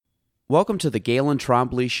Welcome to the Galen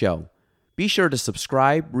Trombley Show. Be sure to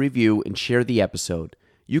subscribe, review, and share the episode.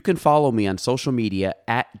 You can follow me on social media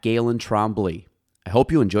at Galen Trombley. I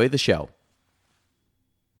hope you enjoy the show.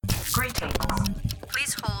 Greetings.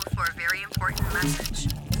 Please hold for a very important message.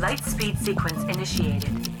 Light speed sequence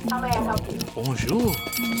initiated. How may I help you? Bonjour.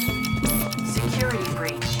 Security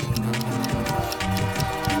breach.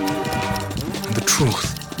 The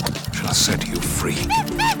truth shall set you free.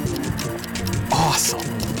 Awesome.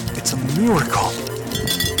 It's a miracle.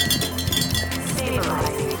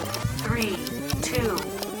 Stabilizing. 3, 2,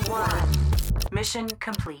 1. Mission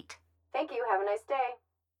complete. Thank you. Have a nice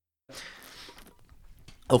day.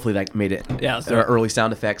 Hopefully that made it Yeah, our early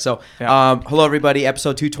sound effect. So, hello everybody,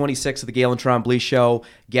 episode 226 of the Galen Trombley Show.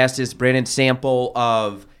 Guest is Brannoin Sample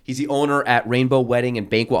he's the owner at Rainbow Wedding and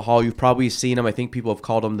Banquet Hall. You've probably seen him. I think people have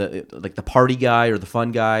called him the party guy or the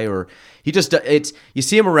fun guy, or he just you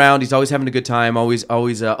see him around. He's always having a good time, always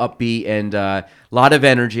upbeat and a lot of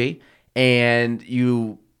energy. And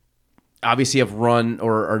you obviously have run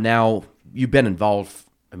or now you've been involved.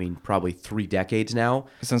 I mean, probably 3 decades now.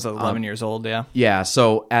 Since I was 11 years old, yeah. Yeah,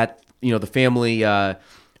 so at the family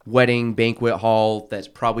wedding banquet hall, that's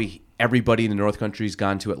probably everybody in the North Country's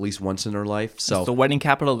gone to at least once in their life. So It's the wedding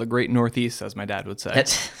capital of the great Northeast, as my dad would say.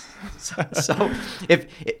 so if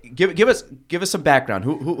give us some background.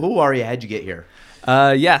 Who are you? How'd you get here?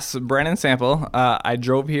 Yes, Brannoin Sample. I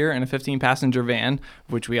drove here in a 15-passenger van,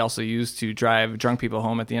 which we also use to drive drunk people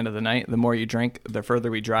home at the end of the night. The more you drink, the further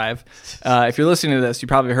we drive. If you're listening to this, you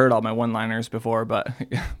probably heard all my one-liners before, but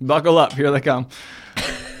buckle up. Here they come.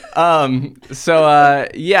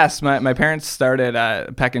 Yes, my parents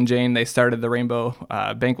started Peck and Jane. They started the Rainbow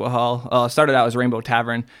Banquet Hall. Started out as Rainbow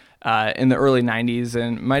Tavern in the early 90s.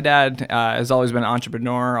 And my dad has always been an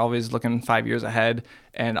entrepreneur, always looking 5 years ahead,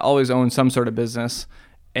 and always owned some sort of business.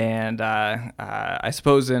 And I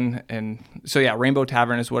suppose Rainbow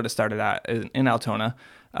Tavern is what it started at in Altona,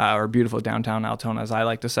 or beautiful downtown Altona, as I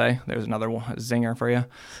like to say. There's another zinger for you.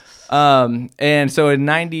 And so in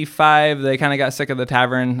 95, they kind of got sick of the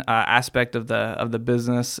tavern aspect of the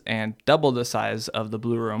business and doubled the size of the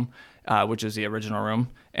Blue Room, which is the original room,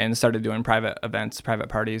 and started doing private events, private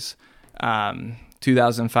parties.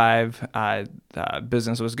 2005,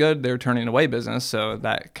 business was good. They were turning away business, so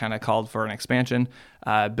that kind of called for an expansion.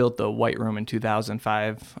 Built the White Room in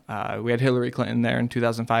 2005. We had Hillary Clinton there in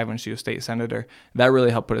 2005 when she was state senator. That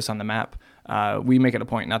really helped put us on the map. We make it a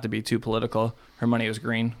point not to be too political. Her money was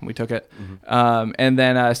green. We took it. Mm-hmm. And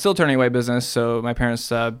then still turning away business. So my parents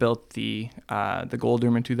built the Gold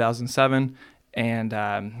Room in 2007. And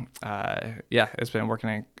it's been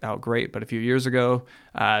working out great. But a few years ago,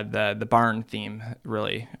 the barn theme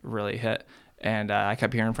really, really hit. And I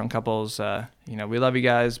kept hearing from couples, we love you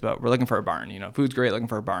guys, but we're looking for a barn. Food's great, looking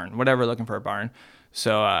for a barn. Whatever, looking for a barn.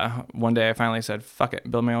 So one day I finally said, "Fuck it,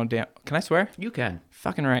 build my own damn." Can I swear? You can.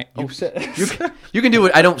 Fucking right. You can do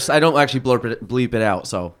it. I don't actually bleep it out.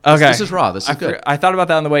 So okay, this is raw. This is good. I thought about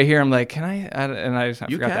that on the way here. I'm like, can I? And I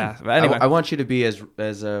forgot to ask. But anyway, I want you to be as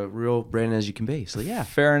a real Brannoin as you can be. So yeah,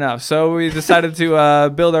 fair enough. So we decided to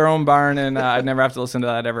build our own barn, and I'd never have to listen to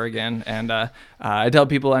that ever again. And I tell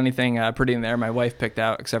people anything pretty in there, my wife picked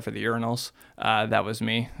out, except for the urinals. That was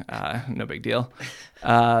me. No big deal.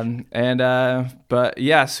 But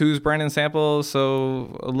yes, who's Brannoin Sample?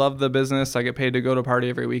 So love the business. I get paid to go to party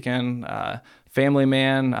every weekend. Family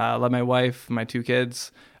man. Love my wife, my 2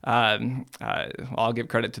 kids. I'll give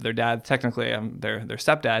credit to their dad. Technically, I'm their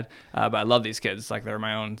stepdad, but I love these kids like they're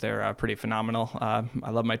my own. They're pretty phenomenal. I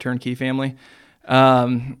love my turnkey family.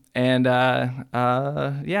 I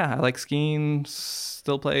like skiing.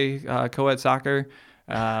 Still play co-ed soccer.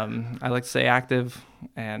 I like to stay active,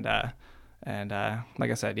 and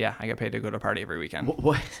like I said, I get paid to go to a party every weekend.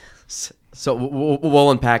 What? So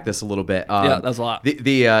we'll unpack this a little bit. That's a lot.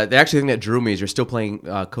 The actual thing that drew me is you're still playing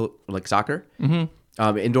like soccer,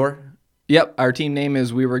 indoor. Yep, our team name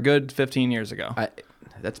is We Were Good 15 years ago.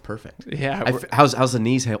 That's perfect. Yeah. How's the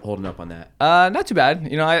knees holding up on that? Not too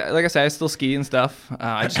bad. Like I said, I still ski and stuff.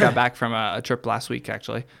 I just got back from a trip last week,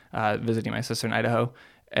 actually, visiting my sister in Idaho.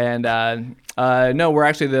 And no, we're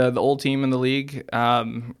actually the old team in the league.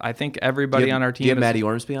 I think everybody on our team. Do you have Matty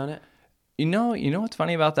Ormsby on it? You know what's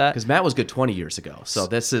funny about that? Because Matt was good 20 years ago. So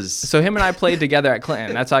this is. So him and I played together at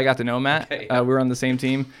Clinton. That's how I got to know Matt. Okay. We were on the same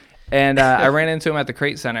team. And I ran into him at the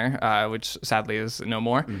Crate Center, which sadly is no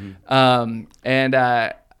more.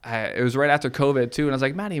 Mm-hmm. It was right after COVID too, and I was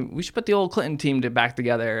like, Matty, we should put the old Clinton team back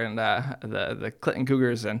together, and the Clinton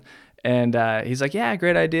Cougars, and he's like, yeah,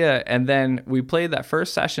 great idea. And then we played that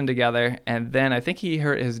first session together, and then I think he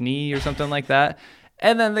hurt his knee or something like that.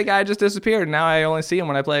 And then the guy just disappeared. Now I only see him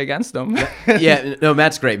when I play against him. Yeah, no,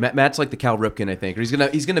 Matt's great. Matt's like the Cal Ripken, I think. Or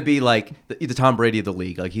he's gonna be like the Tom Brady of the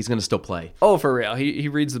league. Like he's gonna still play. Oh, for real. He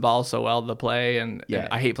reads the ball so well to play, and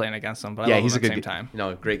I hate playing against him, but I love he's him a at good the same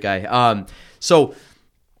time. Great guy. So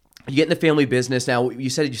you get in the family business now.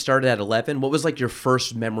 You said you started at 11. What was like your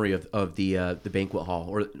first memory of the banquet hall,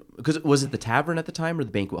 or because was it the tavern at the time or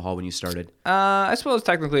the banquet hall when you started? I suppose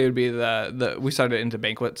technically it would be the we started into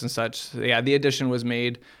banquets and such. So, yeah, the addition was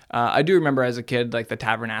made. I do remember as a kid like the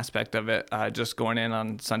tavern aspect of it, just going in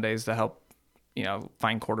on Sundays to help,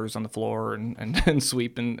 find quarters on the floor and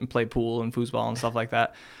sweep and play pool and foosball and stuff like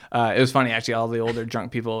that. It was funny, actually. All the older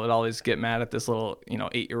drunk people would always get mad at this little,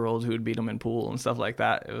 8-year-old who would beat them in pool and stuff like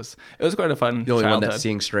that. It was quite a fun The only childhood. one that's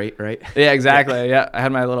seeing straight, right? Yeah, exactly. Yeah, I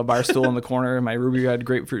had my little bar stool in the corner, my Ruby Red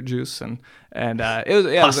grapefruit juice, and it was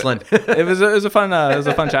Hustling. It was a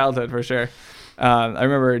fun childhood for sure. I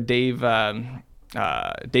remember Dave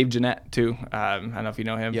Jeanette too. I don't know if you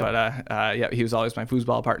know him, but he was always my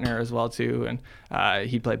foosball partner as well too, and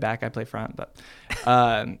he'd play back, I'd play front. But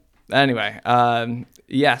anyway,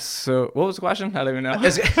 yes. So what was the question? I don't even know.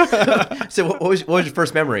 So what was your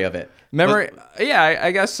first memory of it?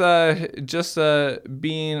 I guess just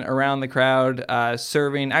being around the crowd,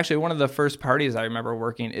 serving. Actually, one of the first parties I remember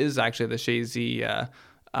working is actually the Shazy.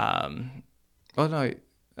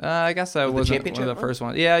 I guess that wasn't one of the first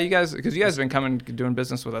ones. Yeah, because you guys have been coming doing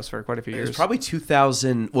business with us for quite a few years. It was probably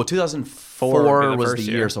 2000. Well, 2004 was the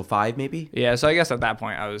year, so 5 maybe. Yeah, so I guess at that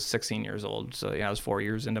point I was 16 years old. So I was 4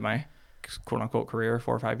 years into my quote unquote career,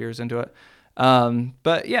 4 or 5 years into it.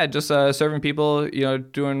 But yeah, just serving people,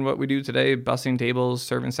 doing what we do today, bussing tables,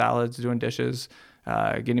 serving salads, doing dishes,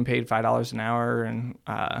 getting paid $5 an hour, and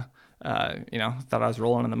thought I was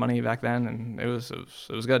rolling in the money back then, and it was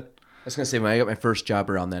good. I was gonna say, when I got my first job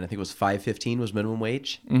around then, I think it was $5.15 was minimum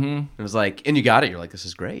wage. Mm-hmm. It was like, and you got it. You're like, this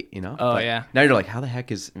is great, Oh, but yeah. Now you're like, how the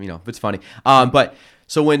heck is, it's funny. But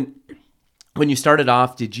so when you started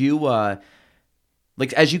off, did you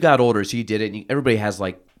like as you got older, so you did it. And everybody has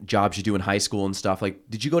like jobs you do in high school and stuff. Like,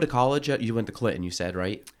 did you go to college? You went to Clinton, you said,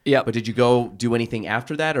 right? Yeah. But did you go do anything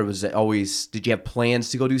after that, or was it always? Did you have plans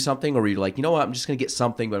to go do something, or were you like, you know what, I'm just gonna get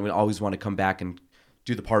something, but I'm gonna always want to come back and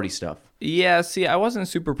do the party stuff? Yeah, see, I wasn't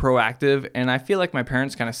super proactive, and I feel like my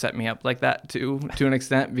parents kind of set me up like that too, to an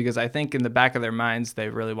extent, because I think in the back of their minds, they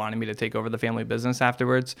really wanted me to take over the family business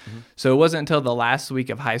afterwards. Mm-hmm. So it wasn't until the last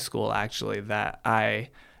week of high school, actually, that I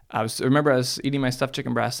remember I was eating my stuffed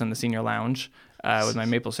chicken breasts in the senior lounge with my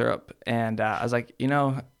maple syrup, and I was like,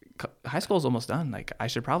 high school's almost done. Like, I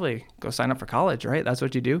should probably go sign up for college, right? That's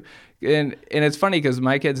what you do. And it's funny because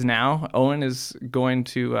my kids now, Owen is going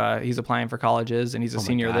to, he's applying for colleges, and he's a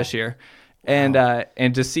senior this year. Wow.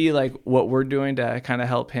 And to see like what we're doing to kind of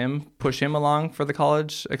help him, push him along for the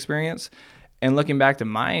college experience. And looking back to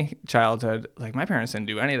my childhood, like my parents didn't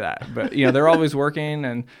do any of that, but they're always working,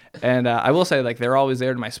 and I will say like they're always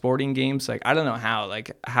there to my sporting games. Like I don't know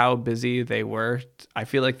how busy they were. I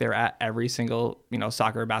feel like they're at every single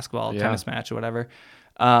soccer, basketball, tennis match or whatever.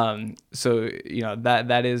 So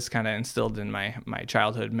that is kind of instilled in my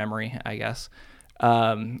childhood memory, I guess.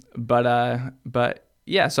 But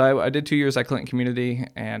yeah, so I did 2 years at Clinton Community,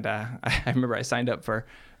 and I remember I signed up for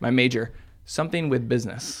my major, something with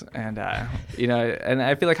business, and and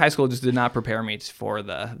I feel like high school just did not prepare me for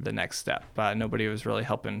the next step. Nobody was really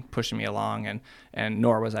helping, pushing me along, and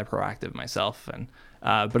nor was I proactive myself. And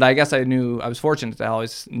but I guess I was fortunate that I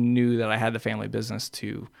always knew that I had the family business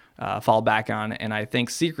to fall back on, and I think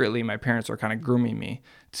secretly my parents were kind of grooming me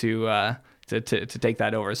to take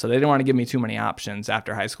that over. So they didn't want to give me too many options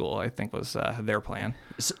after high school, I think was their plan.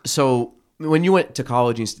 So when you went to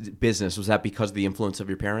college and business, was that because of the influence of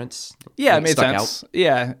your parents? Yeah, it made sense.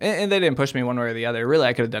 Yeah, and they didn't push me one way or the other. Really,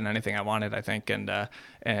 I could have done anything I wanted, I think, and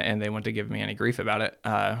they wouldn't have given me any grief about it.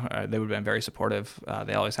 They would have been very supportive.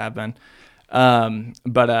 They always have been.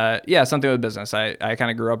 But yeah, something with business. I kind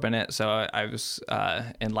of grew up in it, so I was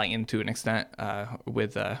enlightened to an extent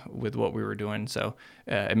with what we were doing. So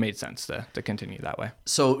it made sense to continue that way.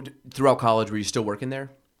 So throughout college, were you still working there?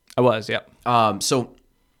 I was, yeah. So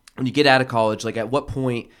when you get out of college, like at what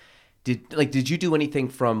point did you do anything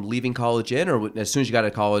from leaving college in, or as soon as you got out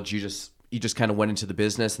of college, you just kind of went into the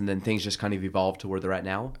business and then things just kind of evolved to where they're at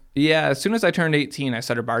now? Yeah, as soon as I turned 18, I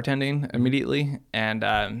started bartending immediately, and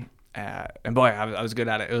boy, I was good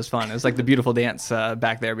at it. It was fun. It was like the beautiful dance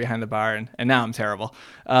back there behind the bar, and now I'm terrible.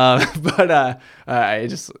 But I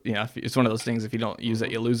just, it's one of those things, if you don't use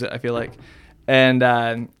it, you lose it, I feel like.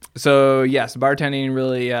 And so, yes, bartending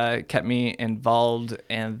really kept me involved,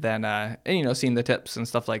 and then, seeing the tips and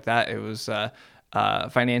stuff like that, it was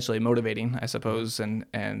financially motivating, I suppose.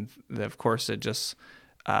 And of course it just,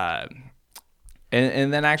 and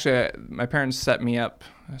then actually my parents set me up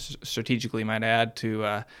strategically, might I add,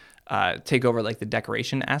 to take over like the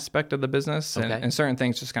decoration aspect of the business, and certain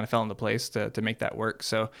things just kind of fell into place to make that work.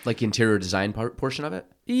 So like interior design portion of it.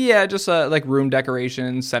 Yeah, just like room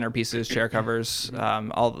decorations, centerpieces, chair covers,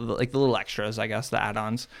 all the little extras, I guess, the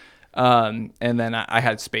add-ons. And then I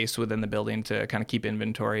had space within the building to kind of keep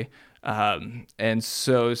inventory. And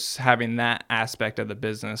so having that aspect of the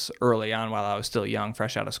business early on while I was still young,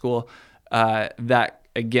 fresh out of school, that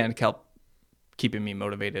again helped keeping me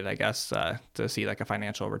motivated, I guess, to see like a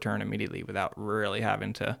financial return immediately without really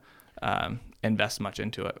having to invest much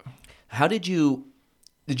into it. How did you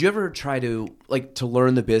ever try to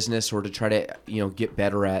learn the business or to try to, get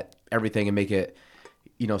better at everything and make it,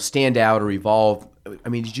 stand out or evolve? I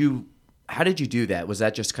mean, how did you do that? Was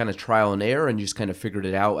that just kind of trial and error and you just kind of figured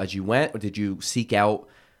it out as you went? Or did you seek out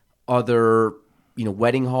other,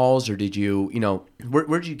 wedding halls, or did you,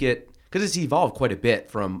 where'd you get, because it's evolved quite a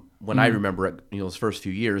bit from when I remember it, those first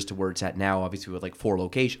few years to where it's at now, obviously with like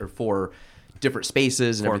 4 different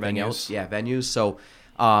spaces and 4 everything venues. else. Yeah, venues. So,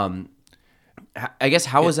 I guess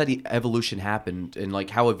how has that evolution happened, and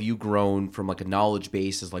like how have you grown from like a knowledge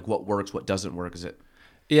base as like what works, what doesn't work? Is it?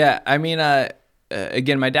 Yeah, I mean,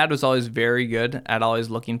 again, my dad was always very good at always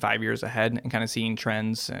looking 5 years ahead and kind of seeing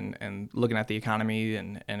trends and looking at the economy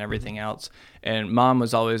and everything else. And mom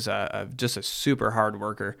was always just a super hard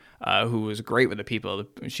worker who was great with the people.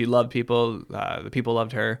 She loved people. The people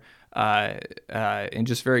loved her. And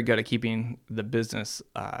just very good at keeping the business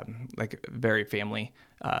like very family,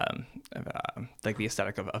 like the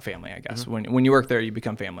aesthetic of a family, I guess. Mm-hmm. When you work there, you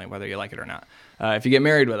become family, whether you like it or not. If you get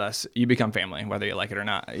married with us, you become family, whether you like it or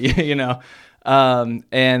not.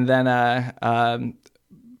 And then,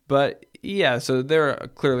 but yeah, so there are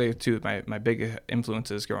clearly two of my big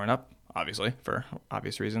influences growing up, obviously for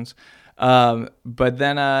obvious reasons. But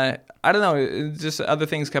then, I don't know, just other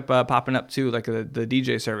things kept popping up too, like the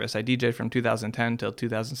DJ service. I DJed from 2010 till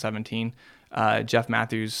 2017. Jeff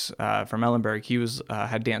Matthews from Ellenberg, he was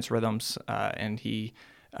had Dance Rhythms, and he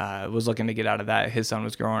was looking to get out of that. His son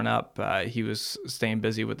was growing up. He was staying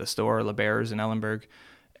busy with the store, LeBear's in Ellenberg.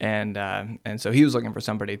 And so he was looking for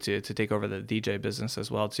somebody to take over the DJ business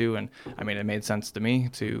as well too. And I mean, it made sense to me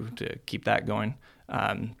to keep that going.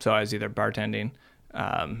 So I was either bartending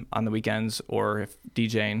on the weekends, or if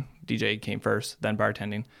DJ came first, then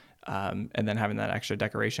bartending, and then having that extra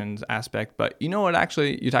decorations aspect. But you know what,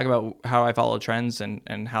 actually, you talk about how I follow trends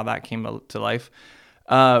and how that came to life.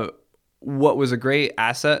 What was a great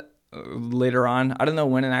asset later on, I don't know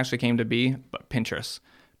when it actually came to be, but Pinterest.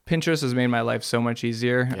 Pinterest has made my life so much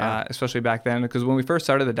easier, especially back then, because when we first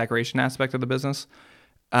started the decoration aspect of the business,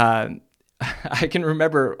 I can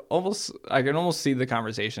remember I can almost see the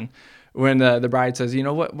conversation when the bride says,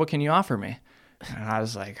 what can you offer me? And I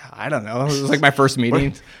was like, I don't know. It was like my first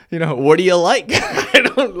meeting. What do you like?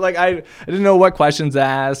 I didn't know what questions to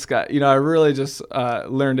ask. I really just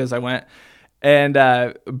learned as I went. And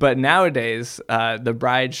but nowadays, the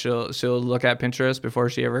bride she'll look at Pinterest before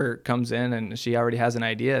she ever comes in, and she already has an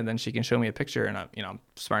idea, and then she can show me a picture, and I'm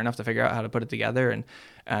smart enough to figure out how to put it together.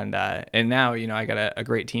 And now I got a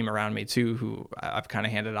great team around me too, who I've kind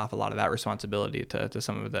of handed off a lot of that responsibility to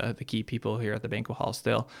some of the key people here at the Banquet Hall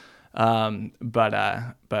still. But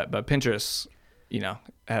Pinterest,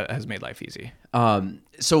 has made life easy.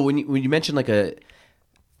 So when you mentioned like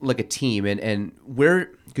a team and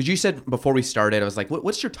where, because you said before we started, I was like,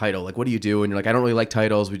 what's your title? Like, what do you do? And you're like, I don't really like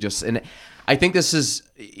titles. And I think this is,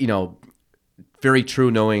 very true,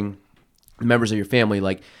 knowing the members of your family.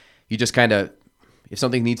 Like, you just kind of, if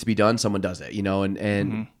something needs to be done, someone does it,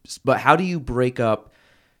 and but how do you break up?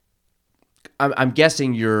 I'm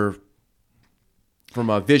guessing you're, from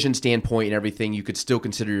a vision standpoint and everything, you could still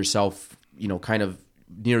consider yourself, kind of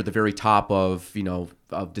near the very top of,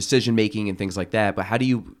 of decision making and things like that. But how do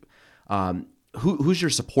you, who's your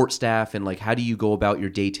support staff, and like, how do you go about your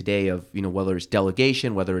day to day of, whether it's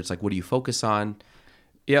delegation, whether it's like, what do you focus on?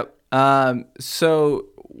 Yep. So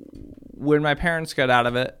when my parents got out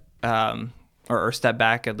of it, or stepped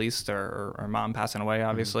back at least, or mom passing away,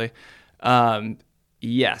 obviously,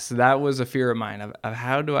 yes, that was a fear of mine of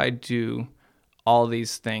how do I do all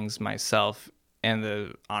these things myself? And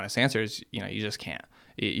the honest answer is, you just can't.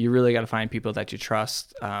 You really got to find people that you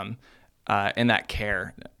trust, and that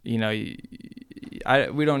care. We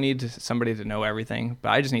don't need somebody to know everything, but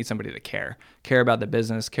I just need somebody to care about the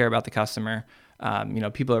business, care about the customer.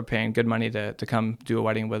 People are paying good money to come do a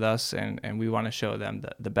wedding with us, and we want to show them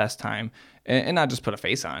the best time, and not just put a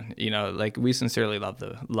face on. Like, we sincerely love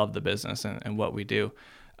the business and what we do.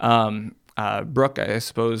 Brooke, I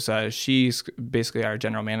suppose, she's basically our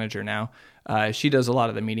general manager now. She does a lot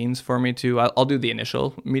of the meetings for me too. I'll do the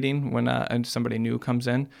initial meeting when somebody new comes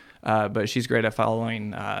in, but she's great at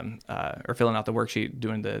following or filling out the worksheet,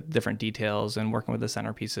 doing the different details and working with the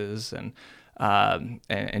centerpieces and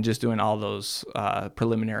just doing all those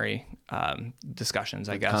preliminary discussions,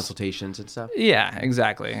 I guess. Consultations and stuff. Yeah,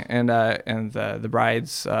 exactly. And the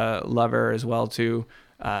brides love her as well too.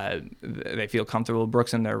 They feel comfortable.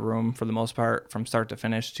 Brooke's in their room for the most part from start to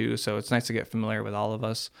finish too, so it's nice to get familiar with all of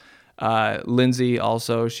us. Lindsay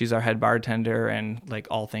also, she's our head bartender and like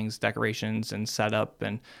all things decorations and setup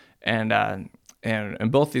and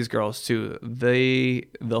both these girls too.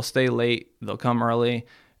 They'll stay late. They'll come early.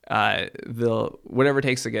 They'll whatever it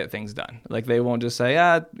takes to get things done. Like they won't just say,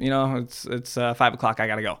 it's 5 o'clock. I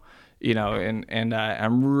gotta go. And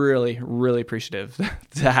I'm really, really appreciative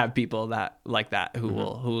to have people that who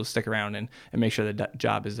will stick around and make sure the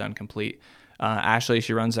job is done complete. Ashley,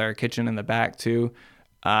 she runs our kitchen in the back too.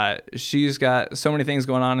 She's got so many things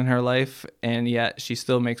going on in her life, and yet she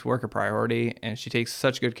still makes work a priority, and she takes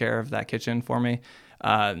such good care of that kitchen for me,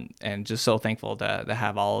 and just so thankful to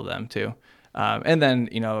have all of them too. And then,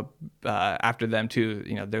 after them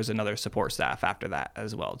too, there's another support staff after that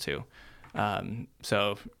as well too.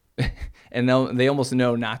 So, and they almost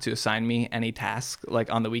know not to assign me any task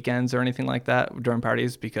like on the weekends or anything like that during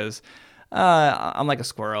parties because I'm like a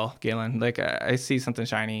squirrel, Galen. Like I see something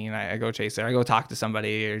shiny and I go chase it. I go talk to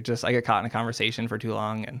somebody or just I get caught in a conversation for too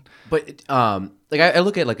long. But I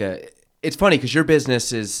look at it's funny because your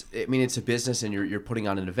business is, it's a business and you're putting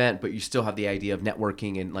on an event, but you still have the idea of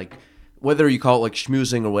networking and like whether you call it like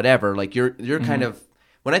schmoozing or whatever. Like you're kind of,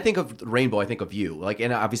 when I think of Rainbow, I think of you. Like,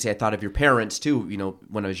 and obviously I thought of your parents too.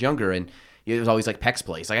 When I was younger and. It was always like Peck's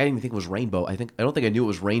Place. Like I didn't even think it was Rainbow. I don't think I knew it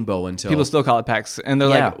was Rainbow until people still call it Peck's, and they're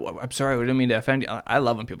like, "I'm sorry, we didn't mean to offend you." I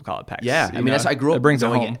love when people call it Peck's. Yeah, I grew up. It brings it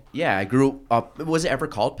home. Yeah, I grew up. Was it ever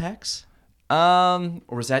called Peck's? Or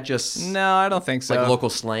was that just no? I don't think so. Like local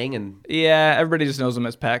slang and yeah, everybody just knows him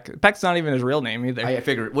as Peck. Peck's not even his real name either. I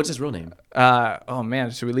figured. What's his real name? Oh man,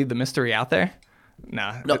 should we leave the mystery out there?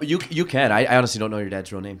 Nah. No, you can. I honestly don't know your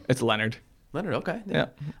dad's real name. It's Leonard. Leonard. Okay. Yeah.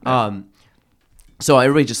 So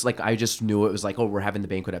everybody I just knew it was like, oh, we're having the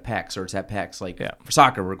banquet at PAX or it's at PAX. For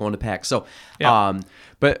soccer, we're going to PAX. So, yeah.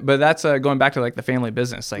 But that's going back to like the family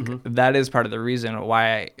business. Like that is part of the reason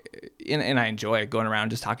why I enjoy going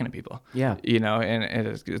around just talking to people. Yeah. And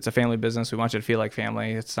it's a family business. We want you to feel like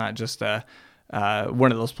family. It's not just one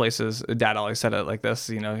of those places. Dad always said it like this,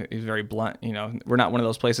 he's very blunt, we're not one of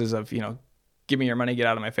those places of, give me your money, get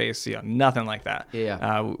out of my face. Nothing like that.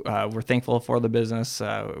 Yeah. We're thankful for the business.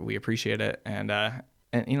 We appreciate it. And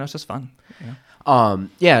it's just fun.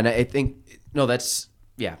 Yeah. And I think, that's,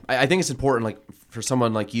 yeah, I think it's important, like for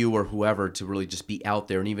someone like you or whoever to really just be out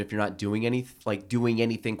there. And even if you're not doing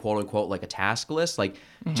anything, quote unquote, like a task list, like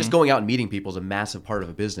just going out and meeting people is a massive part of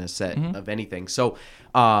a business of anything. So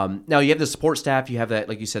now you have the support staff, you have that,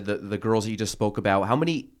 like you said, the girls that you just spoke about. How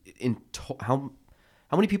many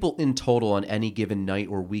people in total on any given night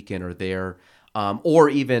or weekend are there? Or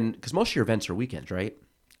even, because most of your events are weekends, right?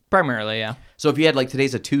 Primarily, yeah. So if you had, like,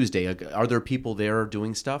 today's a Tuesday, are there people there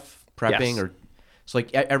doing stuff, prepping? Yes. Or so,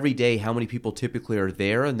 like, every day, how many people typically are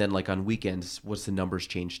there? And then, like, on weekends, what's the numbers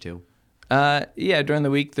change to? Yeah, during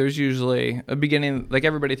the week, there's usually a beginning, like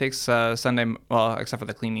everybody takes Sunday, well, except for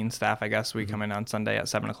the cleaning staff, I guess. We come in on Sunday at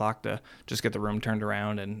 7 o'clock to just get the room turned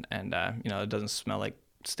around and it doesn't smell like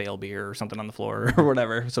stale beer or something on the floor or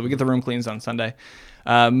whatever. So we get the room cleans on Sunday.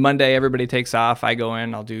 Monday, everybody takes off. I go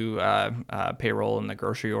in, I'll do payroll and the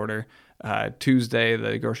grocery order. Tuesday,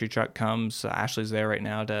 the grocery truck comes. Ashley's there right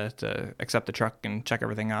now to accept the truck and check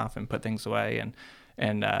everything off and put things away.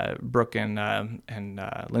 And Brooke and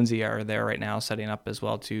Lindsay are there right now setting up as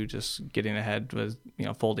well too, just getting ahead with,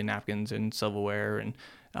 folding napkins and silverware and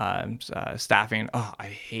staffing. Oh, I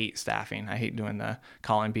hate staffing. I hate doing the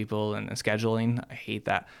calling people and the scheduling. I hate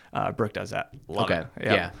that. Brooke does that. Love it.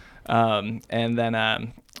 Yeah. And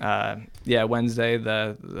then Wednesday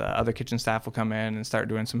the other kitchen staff will come in and start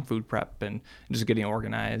doing some food prep and just getting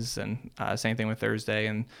organized. And same thing with Thursday.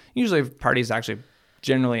 And usually parties actually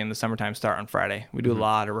generally in the summertime start on Friday. We do a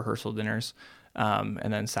lot of rehearsal dinners.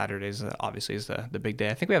 And then Saturdays obviously is the big day.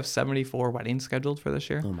 I think we have 74 weddings scheduled for this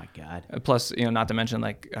year. Oh my God. Plus, not to mention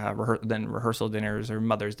like rehearsal dinners or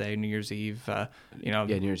Mother's Day, New Year's Eve, New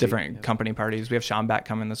Year's different Eve, company parties. We have Sean back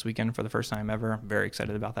coming this weekend for the first time ever. I'm very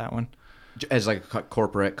excited about that one. As like a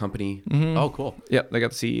corporate company. Oh, cool. Yep. They got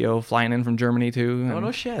the CEO flying in from Germany too. Oh,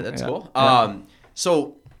 no shit. That's cool. Yeah.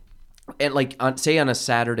 So, and like say on a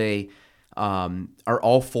Saturday, are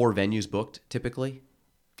all 4 venues booked typically?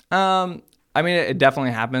 I mean, it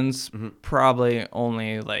definitely happens. Probably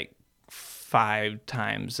only like 5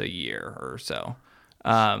 times a year or so.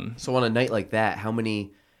 So on a night like that, how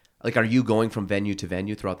many, like, are you going from venue to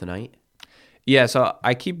venue throughout the night? Yeah, so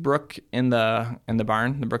I keep Brooke in the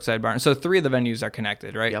barn, the Brookside barn. So 3 of the venues are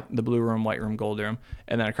connected, right? Yep. The blue room, white room, gold room,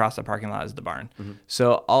 and then across the parking lot is the barn.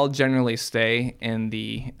 So I'll generally stay in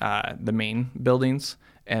the main buildings,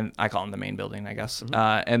 and I call them the main building, I guess.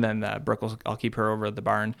 And then Brooke, I'll keep her over at the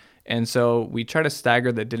barn. And so we try to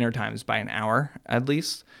stagger the dinner times by an hour at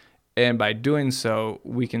least. And by doing so,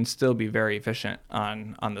 we can still be very efficient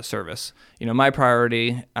on the service. You know, my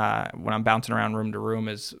priority when I'm bouncing around room to room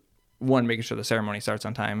is, 1, making sure the ceremony starts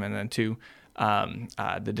on time, and then 2,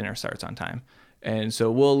 the dinner starts on time. And so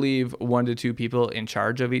we'll leave 1 to 2 people in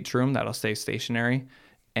charge of each room that'll stay stationary.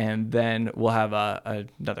 And then we'll have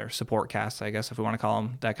another support cast, I guess, if we want to call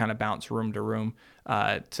them, that kind of bounce room to room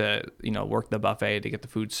to, work the buffet, to get the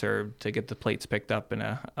food served, to get the plates picked up in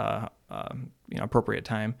a appropriate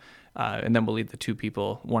time. And then we'll leave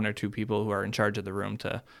the 1 or 2 people who are in charge of the room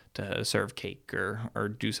to serve cake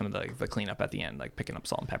or do some of the cleanup at the end, like picking up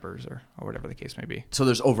salt and peppers or whatever the case may be. So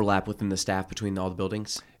there's overlap within the staff between all the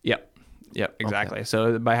buildings? Yep, exactly. Okay.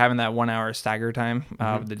 So by having that 1 hour stagger time,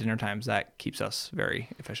 the dinner times, that keeps us very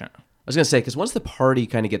efficient. I was going to say, because once the party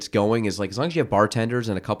kind of gets going, is like, as long as you have bartenders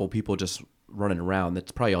and a couple people just running around,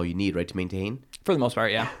 that's probably all you need, right, to maintain? For the most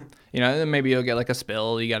part, yeah. Maybe you'll get like a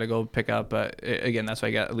spill you got to go pick up. But again, that's why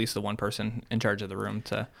you got at least the 1 person in charge of the room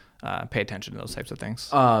to pay attention to those types of things.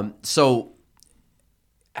 So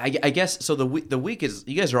I guess, so the week is,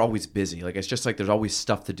 you guys are always busy. Like, it's just like there's always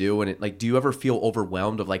stuff to do. And do you ever feel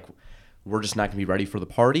overwhelmed of like, we're just not going to be ready for the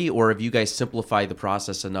party? Or have you guys simplified the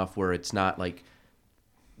process enough where it's not like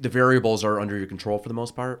the variables are under your control for the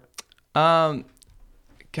most part?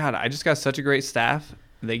 God, I just got such a great staff.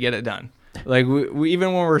 They get it done. Like we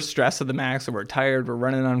even when we're stressed to the max and we're tired, we're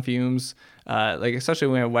running on fumes. Like especially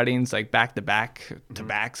when we have weddings, like back to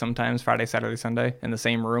back sometimes Friday, Saturday, Sunday in the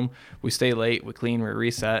same room. We stay late, we clean, we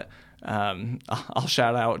reset. I'll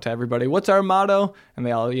shout out to everybody, "What's our motto?" And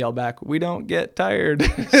they all yell back, "We don't get tired."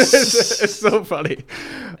 It's so funny.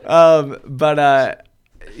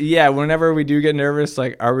 Yeah, whenever we do get nervous,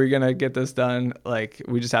 like, are we going to get this done? Like,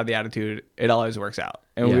 we just have the attitude. It always works out.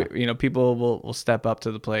 And, people will step up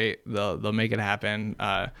to the plate. They'll make it happen.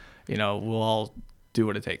 We'll all do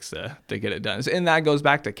what it takes to get it done. And that goes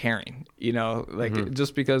back to caring,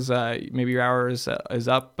 just because maybe your hour is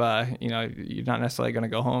up, you're not necessarily going to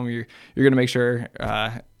go home. You're going to make sure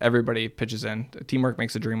everybody pitches in. Teamwork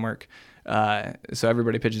makes the dream work. So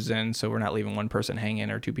everybody pitches in, so we're not leaving 1 person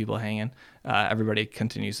hanging or 2 people hanging. Everybody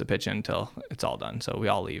continues to pitch in until it's all done. So we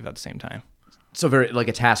all leave at the same time. So very like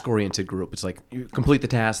a task-oriented group. It's like you complete the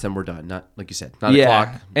task, then we're done. Not like you said, not a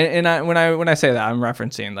clock. And when I say that, I'm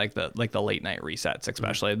referencing like the late night resets,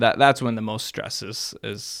 especially. That's when the most stress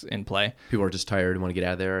is in play. People are just tired and want to get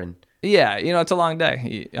out of there, and it's a long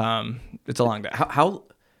day. It's a long day.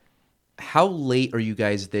 How late are you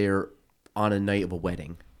guys there on a night of a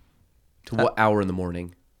wedding? To what hour in the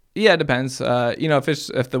morning? Yeah, it depends.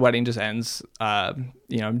 If the wedding just ends,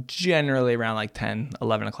 generally around like 10,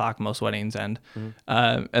 11 o'clock, most weddings end.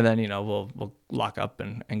 And then, we'll lock up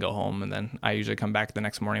and go home. And then I usually come back the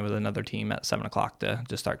next morning with another team at 7 o'clock to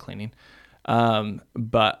just start cleaning.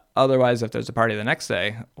 But otherwise, if there's a party the next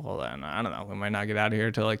day, well, then I don't know. We might not get out of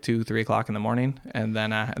here till like 2, 3 o'clock in the morning. And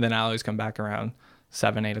then I always come back around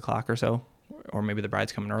 7, 8 o'clock or so. Or maybe the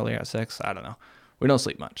bride's coming earlier at 6. I don't know. We don't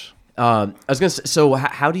sleep much. I was gonna say, so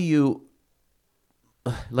how do you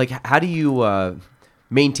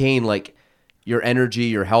maintain like your energy,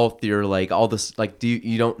 your health, your like all this, like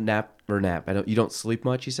you don't nap? You don't sleep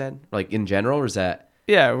much, you said, like in general, or is that?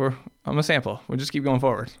 Yeah, I'm a sample. We just keep going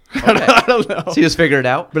forward. Okay. I don't know. So you just figured it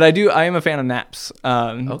out? But I am a fan of naps.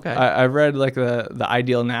 Okay. I've read like the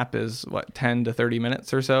ideal nap is 10 to 30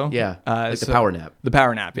 minutes or so. Yeah. Like the power nap. The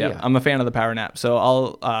power nap. Yeah. I'm a fan of the power nap. So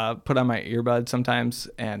I'll put on my earbuds sometimes.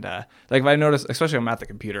 And like if I notice, especially when I'm at the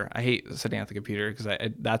computer, I hate sitting at the computer because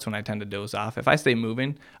that's when I tend to doze off. If I stay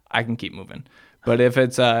moving, I can keep moving. But if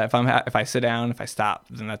it's if I sit down, if I stop,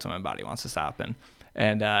 then that's when my body wants to stop.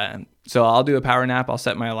 And so I'll do a power nap. I'll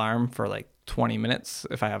set my alarm for like 20 minutes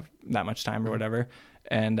if I have that much time or whatever,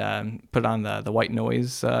 and put on the white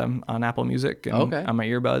noise on Apple Music and on my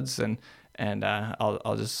earbuds, and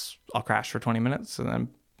I'll crash for 20 minutes and then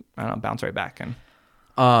I don't know, bounce right back. And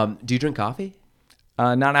do you drink coffee?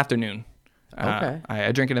 Not afternoon. Okay.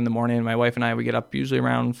 I drink it in the morning. My wife and I, we get up usually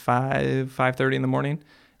around 5:30 in the morning,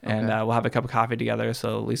 and we'll have a cup of coffee together.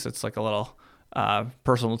 So at least it's like a little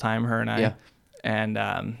personal time, her and I. Yeah. And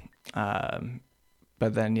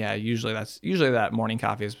But then, yeah, usually that morning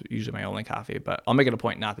coffee is usually my only coffee. But I'll make it a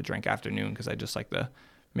point not to drink afternoon because I just like to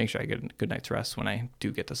make sure I get a good night's rest when I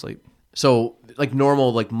do get to sleep. So like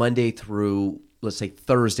normal, like Monday through, let's say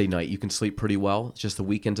Thursday night, you can sleep pretty well. It's just the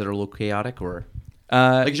weekends that are a little chaotic, or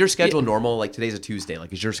like is your schedule normal? Like today's a Tuesday.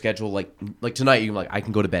 Like is your schedule like tonight? You like I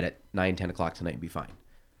can go to bed at 9, 10 o'clock tonight and be fine.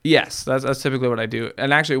 Yes, that's typically what I do.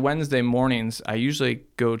 And actually, Wednesday mornings, I usually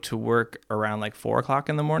go to work around like 4 o'clock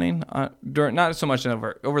in the morning. During not so much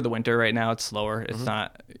over the winter. Right now, it's slower. It's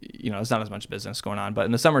not, it's not as much business going on. But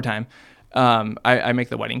in the summertime, I make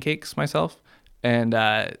the wedding cakes myself. And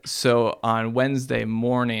so on Wednesday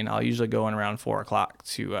morning, I'll usually go in around 4 o'clock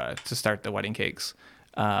to start the wedding cakes.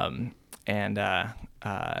 Yes,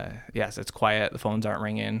 it's quiet. The phones aren't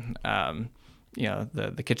ringing.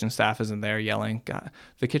 The kitchen staff isn't there yelling. God,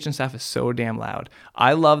 the kitchen staff is so damn loud.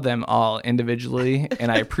 I love them all individually, and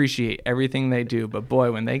I appreciate everything they do. But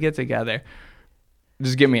boy, when they get together,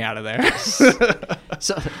 just get me out of there.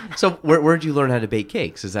 So where'd you learn how to bake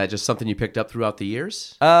cakes? Is that just something you picked up throughout the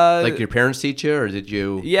years? Like your parents teach you, or did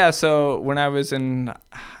you? Yeah. So when I was I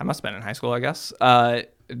must have been in high school, I guess.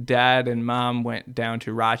 Dad and Mom went down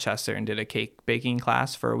to Rochester and did a cake baking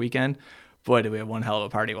class for a weekend. Boy, did we have one hell of a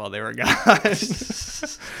party while they were gone.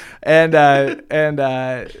 So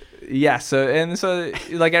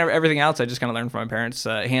like everything else, I just kind of learned from my parents,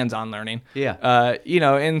 hands-on learning. Yeah.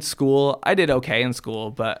 In school, I did okay in school,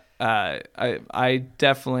 but I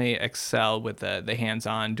definitely excel with the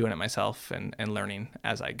hands-on, doing it myself and learning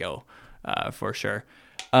as I go, for sure.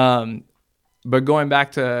 But going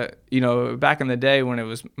back to, back in the day when it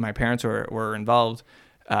was my parents were involved,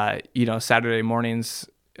 Saturday mornings.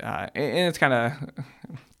 And it's kind of,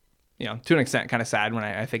 to an extent, kind of sad when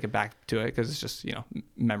I think back to it because it's just,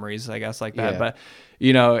 memories, I guess, like that. Yeah. But,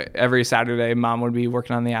 every Saturday, Mom would be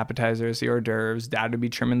working on the appetizers, the hors d'oeuvres. Dad would be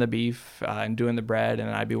trimming the beef and doing the bread, and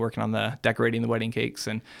I'd be working on decorating the wedding cakes.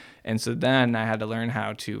 And so then I had to learn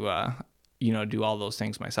how to, do all those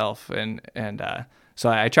things myself. So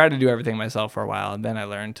I tried to do everything myself for a while, and then I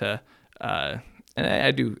learned to, and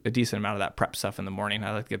I do a decent amount of that prep stuff in the morning.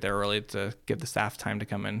 I like to get there early to give the staff time to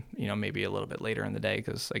come in, maybe a little bit later in the day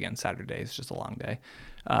because, again, Saturday is just a long day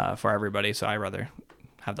for everybody. So I rather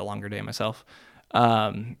have the longer day myself.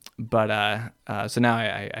 So now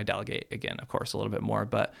I delegate again, of course, a little bit more.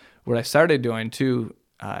 But what I started doing too,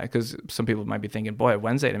 because some people might be thinking, boy,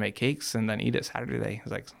 Wednesday to make cakes and then eat it Saturday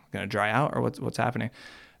is like going to dry out or what's happening.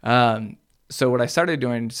 So what I started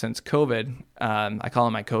doing since COVID, I call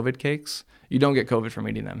them my COVID cakes. You don't get COVID from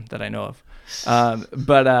eating them that I know of.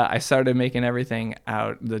 But I started making everything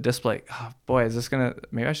out the display. Oh, boy,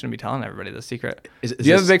 maybe I shouldn't be telling everybody the secret. Do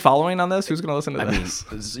you have a big following on this? Who's going to listen to this?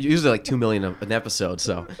 I mean, it's usually like 2 million an episode,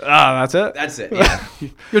 so. Oh, that's it? That's it, yeah.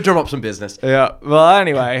 You'll drum up some business. Yeah. Well,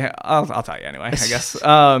 anyway, I'll tell you anyway, I guess.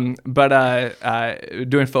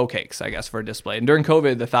 Doing faux cakes, I guess, for a display. And during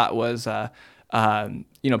COVID, the thought was,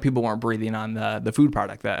 people weren't breathing on the food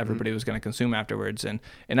product that everybody was going to consume afterwards. And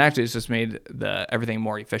actually it's just made everything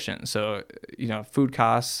more efficient. So, food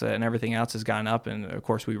costs and everything else has gone up. And of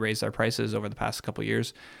course we raised our prices over the past couple of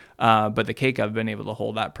years. But the cake, I've been able to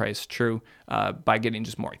hold that price true, by getting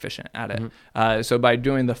just more efficient at it. So by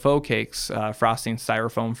doing the faux cakes, frosting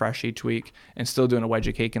styrofoam fresh each week and still doing a wedge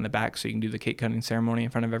of cake in the back so you can do the cake cutting ceremony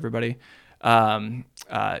in front of everybody.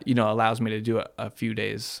 Allows me to do it a few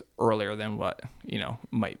days earlier than what,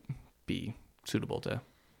 might be suitable to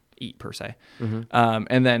eat per se.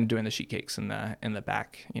 And then doing the sheet cakes in the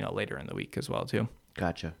back, later in the week as well too.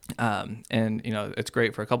 Gotcha. It's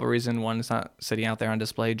great for a couple of reasons. One, it's not sitting out there on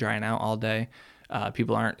display, drying out all day.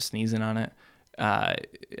 People aren't sneezing on it. I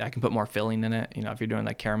can put more filling in it. If you're doing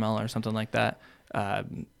like caramel or something like that,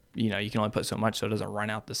 you can only put so much so it doesn't run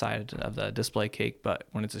out the side of the display cake. But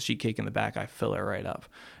when it's a sheet cake in the back, I fill it right up.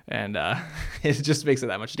 And it just makes it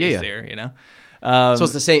that much tastier, So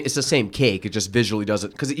it's the same cake. It just visually doesn't,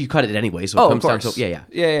 because you cut it anyway. So it comes down to, yeah.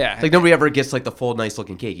 It's like nobody ever gets like the full nice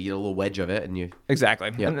looking cake. You get a little wedge of it and you.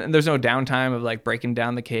 Exactly. Yeah. And there's no downtime of like breaking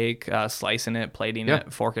down the cake, slicing it, plating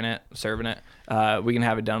it, forking it, serving it. We can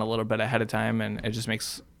have it done a little bit ahead of time, and it just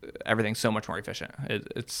makes everything so much more efficient.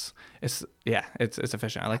 It's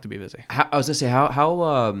efficient. I like to be busy. I was gonna say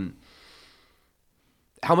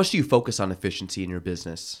how much do you focus on efficiency in your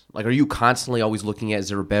business? Like, are you constantly always looking at, is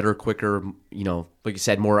there a better, quicker, like you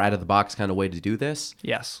said, more out of the box kind of way to do this?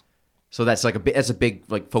 Yes. So that's like that's a big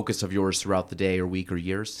like focus of yours throughout the day or week or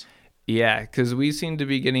years. Yeah, because we seem to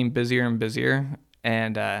be getting busier and busier,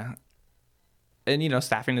 and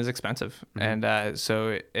staffing is expensive, and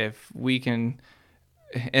so if we can.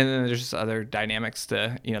 And then there's just other dynamics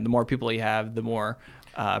to, the more people you have, the more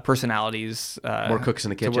personalities. More cooks in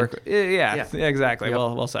the kitchen. Yeah, exactly. Yep.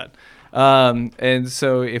 Well said. And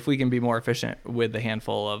so if we can be more efficient with the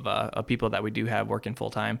handful of people that we do have working full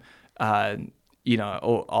time,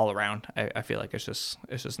 all around, I feel like it's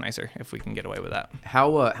just nicer if we can get away with that.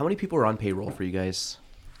 How many people are on payroll for you guys,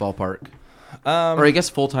 ballpark? Or I guess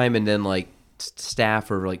full time and then like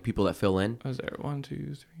staff or like people that fill in. Was there 1, 2,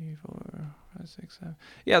 3, 4, 5, 6, 7?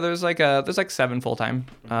 Yeah, there's like 7 full time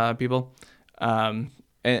people.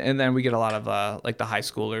 And then we get a lot of like the high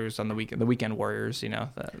schoolers on the weekend warriors,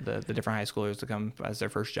 the different high schoolers to come as their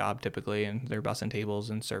first job typically, and they're bussing tables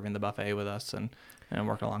and serving the buffet with us and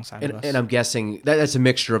working alongside of us. And I'm guessing that's a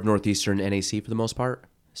mixture of Northeastern and NAC for the most part.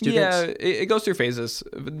 Students? Yeah, it goes through phases.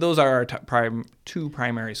 Those are our two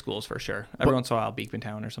primary schools for sure. Every once in a while,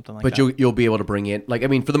 Beekmantown or something like that. But you'll be able to bring in, like, I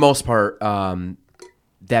mean, for the most part,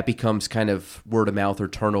 that becomes kind of word of mouth or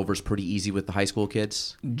turnovers pretty easy with the high school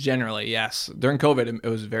kids. Generally, yes. During COVID, it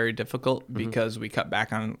was very difficult because we cut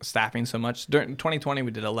back on staffing so much. During 2020,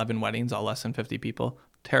 we did 11 weddings, all less than 50 people.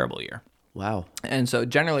 Terrible year. Wow. And so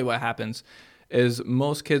generally what happens is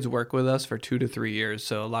most kids work with us for 2 to 3 years.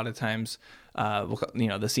 So a lot of times,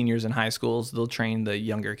 the seniors in high schools, they'll train the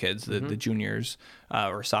younger kids, the juniors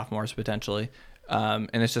or sophomores potentially. And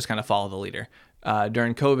it's just kind of follow the leader.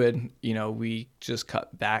 During COVID, we just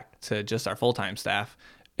cut back to just our full-time staff.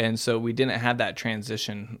 And so we didn't have that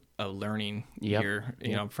transition of learning year,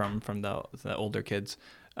 from the older kids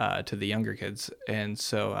to the younger kids. And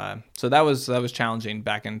so that was challenging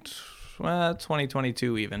back in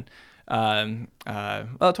 2022 even.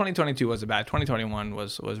 2022 wasn't bad. 2021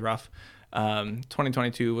 was rough.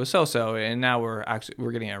 2022 was so, and now we're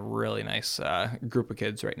getting a really nice group of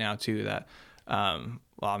kids right now too that I'm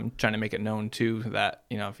trying to make it known too that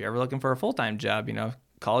if you're ever looking for a full-time job,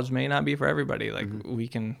 college may not be for everybody. Like we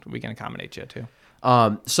can accommodate you too.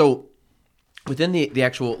 So within the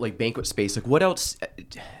actual like banquet space, like what else?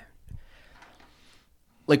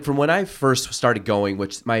 Like from when I first started going,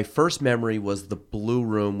 which my first memory was the Blue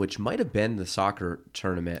Room, which might have been the soccer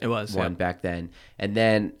tournament. It was one back then. And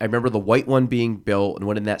then I remember the white one being built and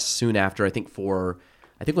went in that soon after. I think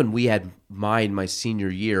when we had my senior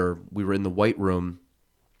year, we were in the White Room,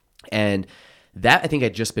 and that I think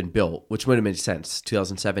had just been built, which would have made sense.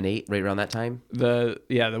 2007, 8, right around that time. The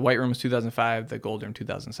White Room was 2005, the Gold Room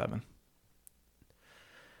 2007.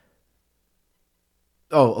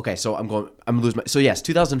 Oh, okay. So I'm losing my. So yes,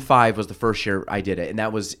 2005 was the first year I did it, and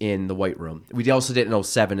that was in the White Room. We also did it in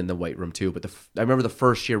 07 in the White Room too. But I remember the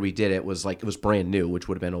first year we did it was brand new, which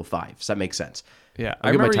would have been 05. Does that make sense? Yeah, I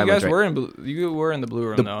remember you guys were in the Blue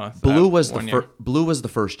Room though. Blue was Blue was the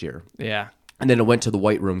first year. Yeah, and then it went to the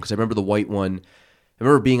White Room because I remember the White one. I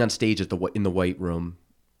remember being on stage in the White Room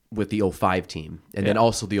with the 05 team, and then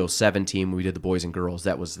also the 07 team. We did the boys and girls.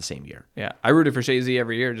 That was the same year. Yeah, I rooted for Shazy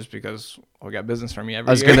every year just because we got business from you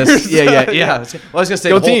every year. I was gonna, yeah. I was gonna say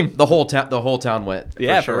Go team. The whole town went.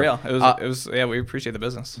 For real. It was. We appreciate the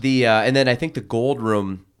business. And then I think the Gold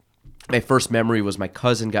Room. My first memory was my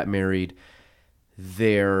cousin got married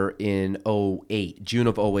there in 08, June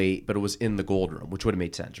of 08, but it was in the Gold Room, which would have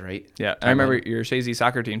made sense, right? Yeah, I remember your Shazy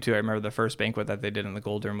soccer team too. I remember the first banquet that they did in the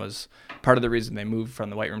Gold Room was part of the reason they moved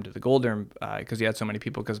from the White Room to the Gold Room because you had so many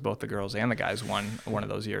people because both the girls and the guys won one of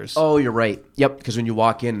those years. Oh, you're right. Yep, because when you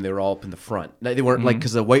walk in, they were all up in the front. They weren't like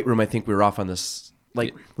because the White Room, I think we were off on this.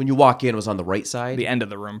 Like when you walk in, it was on the right side, the end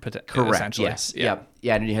of the room. Correct. Essentially. Yes. Yeah.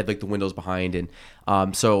 And you had like the windows behind, and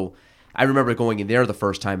so I remember going in there the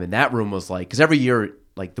first time, and that room was like because every year.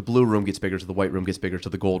 Like the Blue Room gets bigger to the White Room gets bigger to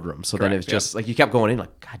the Gold Room. So then it was just like you kept going in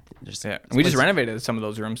like God. We just renovated some of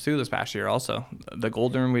those rooms too this past year. Also, the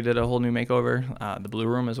Gold Room we did a whole new makeover. The Blue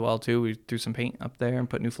Room as well too. We threw some paint up there and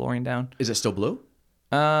put new flooring down. Is it still blue?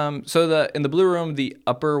 So in the Blue Room, the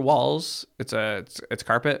upper walls it's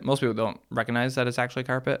carpet. Most people don't recognize that it's actually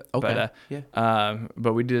carpet. Okay.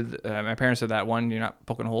 But we did. My parents said that one, you're not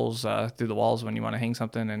poking holes through the walls when you want to hang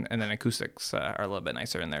something, and then acoustics are a little bit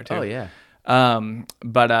nicer in there too. Oh yeah.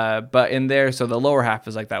 But in there, so the lower half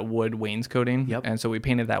is like that wood wainscoting. Yep. And so we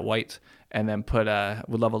painted that white and then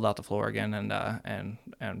we leveled out the floor again and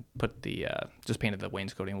put just painted the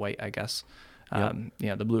wainscoting white, I guess.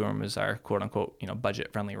 Yep. The Blue Room is our quote unquote,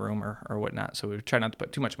 budget friendly room or whatnot. So we try not to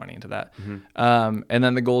put too much money into that. Mm-hmm. And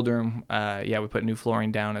then the Gold Room, we put new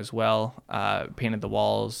flooring down as well. Painted the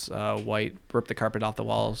walls white, ripped the carpet off the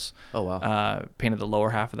walls. Oh wow. Painted the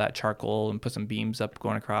lower half of that charcoal and put some beams up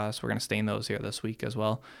going across. We're gonna stain those here this week as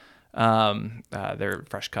well. They're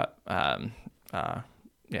fresh cut. Raw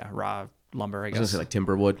lumber, I I guess. was gonna say like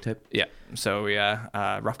timber wood type. Yeah. So we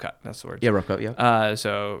rough cut. That's the word. Yeah, rough cut. Yeah.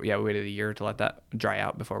 So yeah, we waited a year to let that dry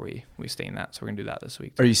out before we stain that. So we're gonna do that this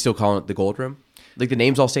week. Are you still calling it the gold room? Like the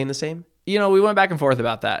names all staying the same? You know, we went back and forth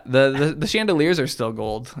about that. The chandeliers are still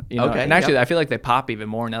gold. You know? Okay, And actually, yeah. I feel like they pop even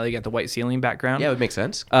more now that you got the white ceiling background. Yeah, it would make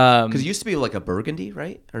sense. Because it used to be like a burgundy,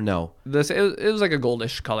 right? Or no? It was like a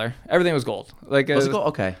goldish color. Everything was gold. Like Was it gold?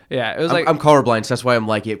 Okay. Yeah, it was I'm colorblind, so that's why I'm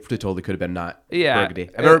like it totally could have been not Yeah.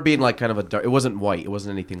 burgundy. I remember it being like kind of a dark. It wasn't white. It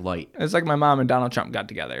wasn't anything light. It's like my mom and Donald Trump got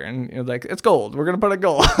together, and it was like, it's gold. We're gonna put it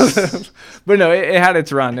gold. But no, it had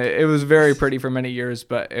its run. It was very pretty for many years,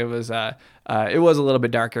 but it was a little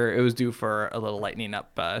bit darker. It was due for a little lightening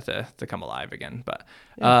up to come alive again. But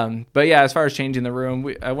yeah, as far as changing the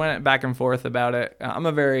room, I went back and forth about it. I'm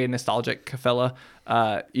a very nostalgic fella,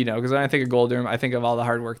 because when I think of Gold Room, I think of all the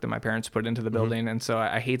hard work that my parents put into the building, and so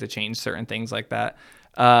I hate to change certain things like that.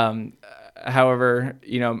 However,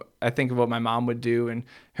 I think of what my mom would do, and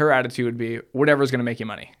her attitude would be whatever's going to make you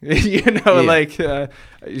money.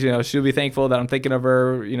 She'll be thankful that I'm thinking of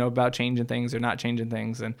her, about changing things or not changing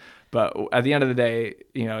things. But at the end of the day,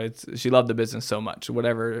 she loved the business so much,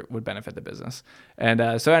 whatever would benefit the business.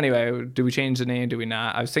 And so anyway, do we change the name? Do we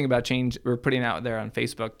not? I was thinking about we're putting it out there on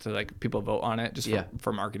Facebook to like people vote on it just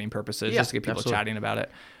for marketing purposes, just to get people absolutely. chatting about it.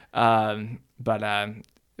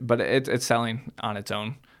 But it's selling on its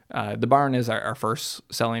own. The barn is our first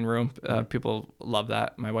selling room. People love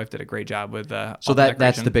that. My wife did a great job with So all the that's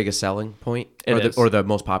decoration. the biggest selling point, It is. or the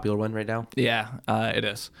most popular one right now. Yeah, it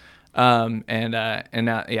is. And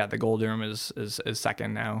the gold room is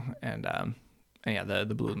second now, and the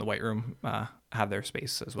blue and the white room have their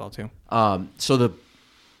space as well too. So the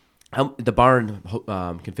barn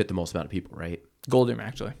can fit the most amount of people, right? Gold room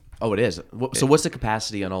actually. Oh, it is. So what's the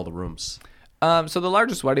capacity on all the rooms? So the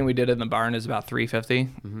largest wedding we did in the barn is about 350,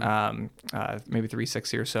 maybe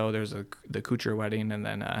 360 or so. There's the Kuchar wedding, and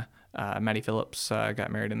then Maddie Phillips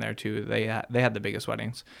got married in there too. They had the biggest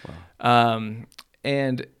weddings. Wow.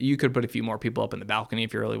 And you could put a few more people up in the balcony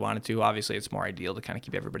if you really wanted to. Obviously, it's more ideal to kind of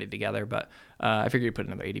keep everybody together, but I figured you'd put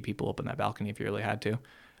another 80 people up in that balcony if you really had to.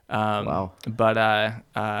 Wow. But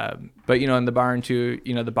in the barn too,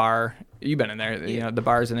 the bar, you've been in there, the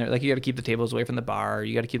bar's in there. Like, you got to keep the tables away from the bar.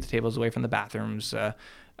 You got to keep the tables away from the bathrooms.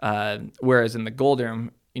 Whereas in the gold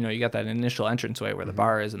room, you got that initial entranceway where the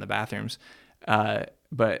bar is and the bathrooms. But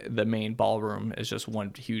the main ballroom is just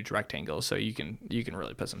one huge rectangle. So you can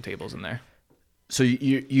really put some tables in there. So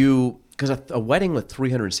you because a wedding with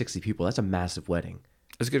 360 people, that's a massive wedding.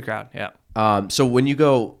 It's a good crowd. Yeah. So when you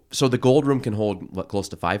go, so the gold room can hold what, close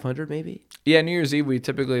to 500 maybe? Yeah, New Year's Eve we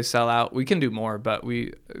typically sell out. We can do more, but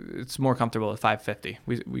it's more comfortable at 550.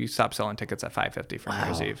 We stopped selling tickets at 550 for New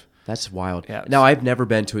Year's Eve. That's wild. Yeah, now I've never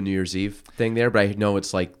been to a New Year's Eve thing there, but I know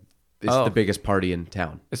it's like the biggest party in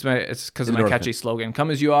town. It's because of my catchy slogan: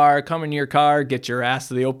 "Come as you are, come in your car, get your ass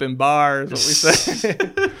to the open bar." Is what we say.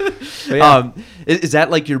 Yeah. Is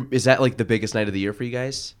that like the biggest night of the year for you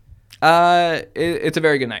guys? It's a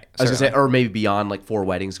very good night. I was gonna say, or maybe beyond, like 4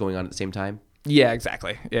 weddings going on at the same time. Yeah,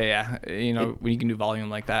 exactly. Yeah. When you can do volume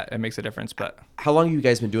like that, it makes a difference. But how long have you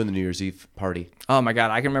guys been doing the New Year's Eve party? Oh my God,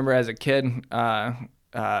 I can remember as a kid, before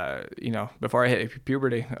I hit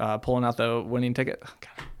puberty, pulling out the winning ticket. Oh,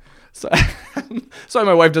 God. So, sorry,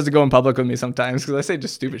 my wife doesn't go in public with me sometimes because I say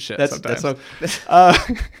just stupid shit sometimes.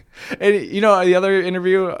 And the other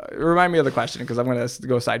interview, remind me of the question because I'm going to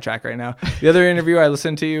go sidetrack right now. The other interview I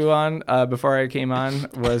listened to you on before I came on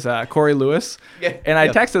was Corey Lewis. Yeah, and I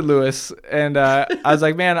texted Lewis and I was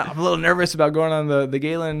like, man, I'm a little nervous about going on the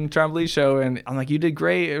Galen Trombley show. And I'm like, you did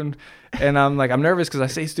great. And I'm like, I'm nervous because I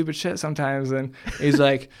say stupid shit sometimes. And he's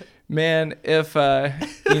like, man, if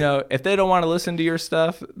they don't want to listen to your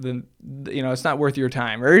stuff, then it's not worth your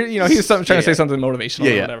time. Or he's trying to say something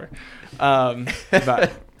motivational or whatever.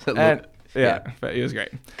 But he was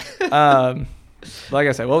great. Like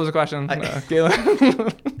I said, what was the question, Galen?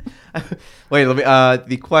 Wait, let me.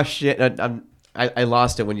 The question. I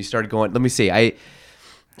lost it when you started going. Let me see.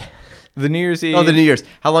 The New Year's Eve. Oh, the New Year's.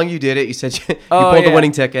 How long you did it? You said you pulled the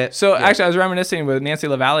winning ticket. So actually, I was reminiscing with Nancy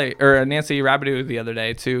Rabideau the other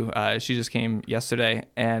day too. She just came yesterday,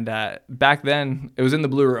 and back then it was in the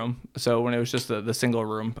blue room. So when it was just the single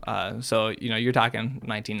room. So you're talking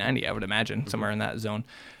 1990, I would imagine, somewhere in that zone.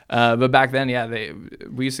 But back then,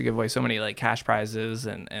 we used to give away so many like cash prizes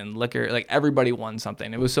and liquor. Like everybody won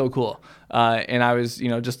something. It was so cool. And I was,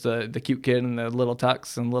 just the cute kid in the little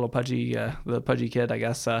tux and little pudgy, the pudgy kid, I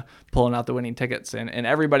guess, pulling out the winning tickets. And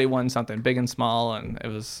everybody won something big and small. And it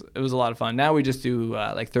was a lot of fun. Now we just do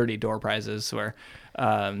like 30 door prizes where,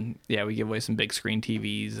 we give away some big screen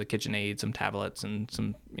TVs, a KitchenAid, some tablets, and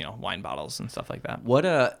some wine bottles and stuff like that.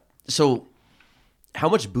 So how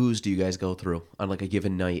much booze do you guys go through on like a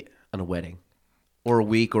given night on a wedding? Or a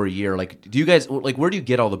week or a year? Like, do you guys, like, where do you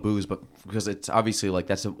get all the booze? But because it's obviously like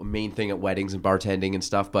that's a main thing at weddings and bartending and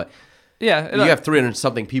stuff. But Yeah. you have 300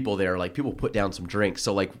 something people there. Like, people put down some drinks.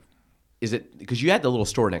 So, like, is it because you had the little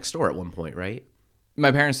store next door at one point, right?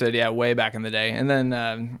 My parents did, yeah, way back in the day. And then,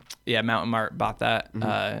 Mountain Mart bought that.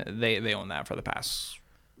 They own that for the past,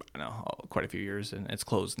 I don't know, quite a few years, and it's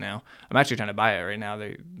closed now. I'm actually trying to buy it right now.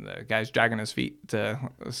 The guy's dragging his feet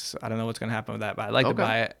I don't know what's going to happen with that, but I'd like to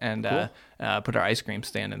buy it and put our ice cream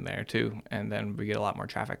stand in there too. And then we get a lot more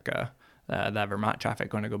traffic, that Vermont traffic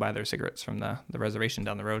going to go buy their cigarettes from the reservation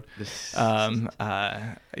down the road.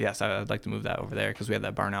 Yes, I'd like to move that over there because we have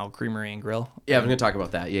that Brannoin Creamery and Grill. Yeah, I'm going to talk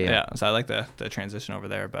about that. Yeah. So I like the transition over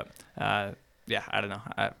there, but I don't know.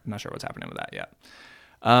 I'm not sure what's happening with that yet.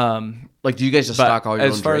 Like, do you guys just stock all your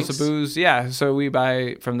own as far drinks? as the booze, yeah. So we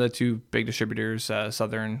buy from the two big distributors,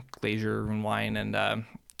 Southern Glacier and Wine and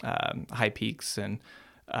High Peaks and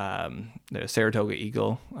the Saratoga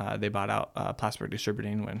Eagle. They bought out Plattsburgh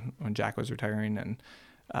Distributing when Jack was retiring, and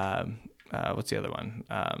what's the other one?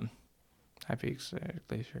 High Peaks,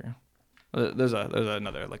 Glacier. There's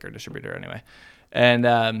another liquor distributor anyway. And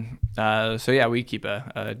so yeah, we keep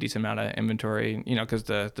a decent amount of inventory, because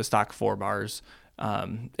the stock 4 bars.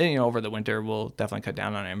 And, over the winter, we'll definitely cut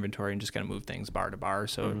down on our inventory and just kind of move things bar to bar,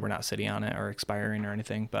 so we're not sitting on it or expiring or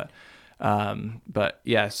anything. But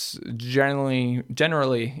yes, generally,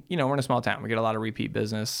 we're in a small town. We get a lot of repeat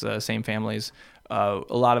business, same families. A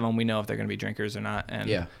lot of them we know if they're going to be drinkers or not.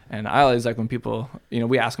 And I always like when people,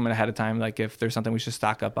 we ask them ahead of time, like if there's something we should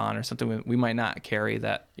stock up on or something we might not carry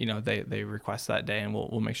that, they request that day, and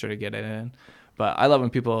we'll make sure to get it in. But I love when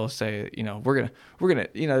people say, we're gonna,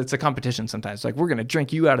 it's a competition sometimes. Like, we're gonna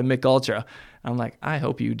drink you out of Mick Ultra. I'm like, I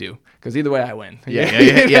hope you do, because either way I win. Yeah.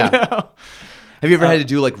 Have you ever had to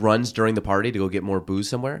do like runs during the party to go get more booze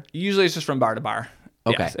somewhere? Usually it's just from bar to bar.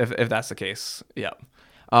 Okay. Yes, if that's the case. Yeah.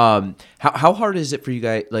 How hard is it for you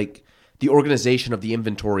guys, like the organization of the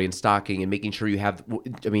inventory and stocking and making sure you have,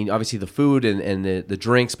 I mean, obviously the food and the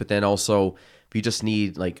drinks, but then also if you just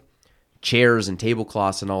need like chairs and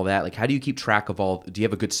tablecloths and all that, like how do you keep track of all? Do you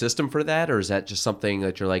have a good system for that, or is that just something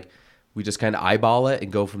that you're like, we just kind of eyeball it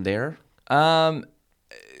and go from there? I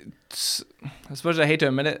suppose I hate to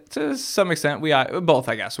admit it, to some extent we both,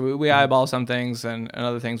 I guess. We eyeball some things, and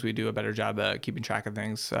other things we do a better job at keeping track of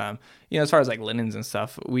things. As far as like linens and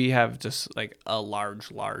stuff, we have just like a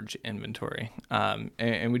large inventory,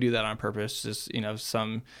 and we do that on purpose. Just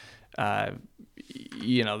some. They're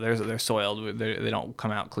soiled. They don't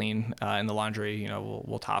come out clean in the laundry.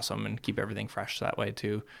 We'll toss them and keep everything fresh that way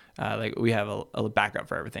too. Like we have a backup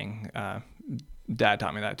for everything. Dad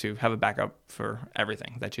taught me that too. Have a backup for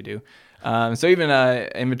everything that you do. So even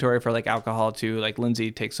inventory for like alcohol too. Like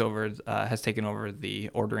Lindsay has taken over the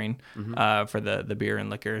ordering for the beer and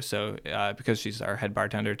liquor. So because she's our head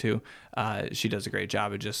bartender too, she does a great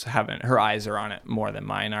job of just having her eyes are on it more than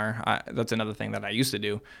mine are. That's another thing that I used to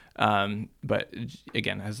do. But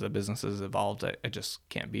again, as the business has evolved, I just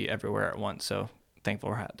can't be everywhere at once. So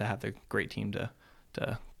thankful to have the great team to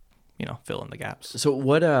fill in the gaps. So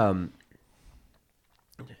what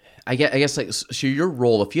I guess like, so your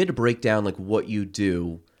role, if you had to break down like what you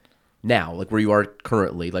do now, like where you are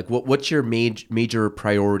currently, like what's your major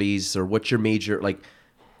priorities, or what's your major like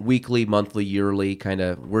weekly, monthly, yearly kind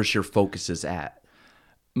of, where's your focuses at?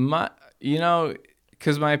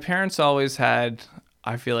 Because my parents always had,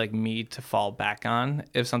 I feel like, me to fall back on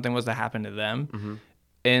if something was to happen to them.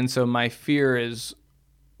 And so my fear is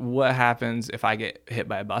what happens if I get hit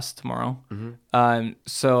by a bus tomorrow.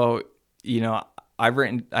 So, I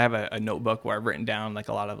have a notebook where I've written down like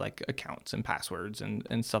a lot of like accounts and passwords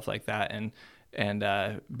and stuff like that. And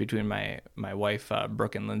between my wife,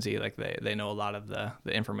 Brooke, and Lindsay, like they know a lot of the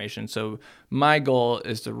information. So my goal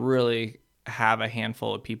is to really have a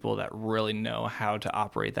handful of people that really know how to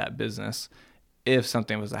operate that business. If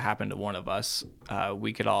something was to happen to one of us,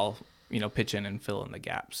 we could all, pitch in and fill in the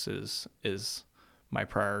gaps is my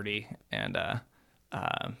priority, and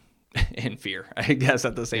in fear, I guess,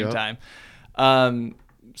 at the same time.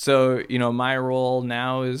 So, my role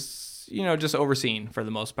now is, just overseeing for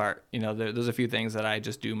the most part. There's a few things that I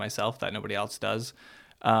just do myself that nobody else does.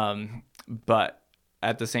 But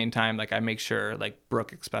at the same time, like I make sure, like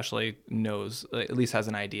Brooke especially knows, at least has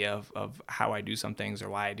an idea of how I do some things or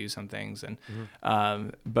why I do some things. And,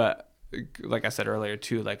 but like I said earlier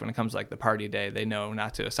too, like when it comes to like the party day, they know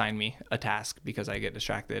not to assign me a task because I get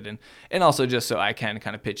distracted, and also just so I can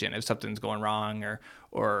kind of pitch in if something's going wrong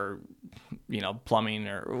or plumbing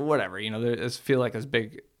or whatever. I feel like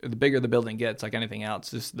the bigger the building gets, like anything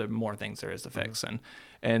else, just the more things there is to fix,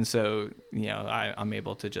 and so I'm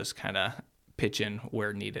able to just kind of pitch in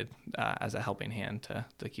where needed as a helping hand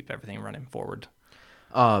to keep everything running forward.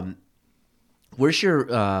 Where's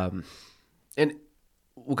your and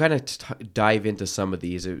we'll kind of dive into some of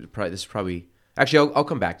these. Actually, I'll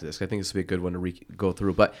come back to this. I think this will be a good one to go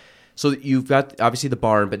through. But so you've got obviously the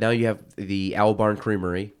barn, but now you have the Owl Barn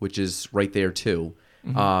Creamery, which is right there too,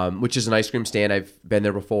 which is an ice cream stand. I've been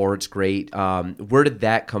there before. It's great. Where did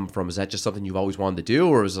that come from? Is that just something you've always wanted to do,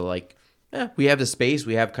 or is it like, we have the space,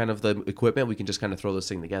 we have kind of the equipment, we can just kind of throw this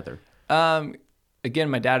thing together?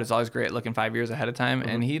 Again, my dad is always great at looking 5 years ahead of time,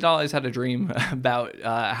 and he'd always had a dream about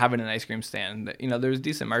having an ice cream stand. There's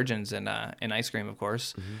decent margins in ice cream, of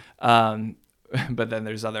course, but then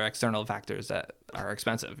there's other external factors that are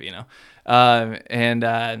expensive. So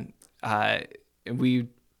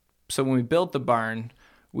when we built the barn,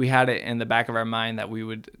 we had it in the back of our mind that we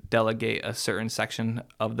would delegate a certain section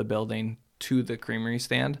of the building to the creamery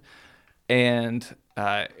stand, and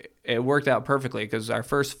it worked out perfectly because our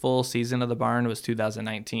first full season of the barn was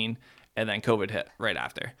 2019, and then COVID hit right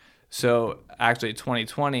after. So actually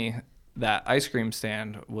 2020, that ice cream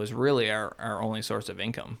stand was really our only source of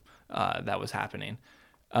income that was happening.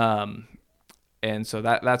 And so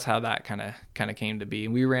that's how that kind of came to be.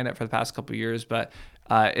 We ran it for the past couple of years, but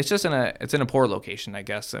it's in a poor location, I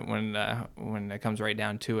guess. When it comes right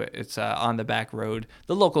down to it, it's on the back road.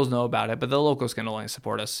 The locals know about it, but the locals can only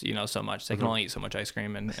support us, so much. They can only eat so much ice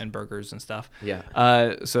cream and burgers and stuff.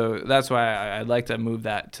 Yeah. So that's why I'd like to move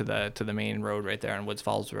that to the main road right there on Woods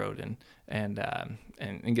Falls Road and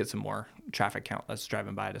get some more traffic count that's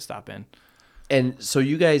driving by to stop in. And so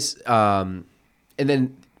you guys, and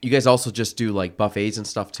then you guys also just do like buffets and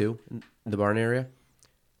stuff too in the barn area,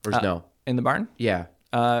 or no? In the barn? Yeah.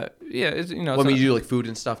 Yeah. It's, you do like food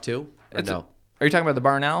and stuff too, or no? Are you talking about the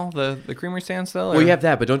barn now, the creamery stand still? Or? Well, you have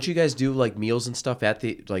that, but don't you guys do like meals and stuff at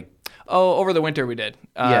the like? Oh, over the winter we did.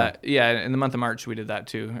 Yeah. In the month of March we did that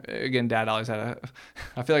too. Again, Dad always had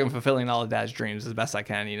I feel like I'm fulfilling all of Dad's dreams as best I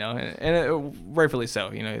can, and rightfully so.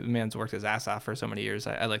 The man's worked his ass off for so many years.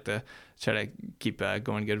 I like to try to keep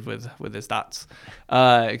going good with his thoughts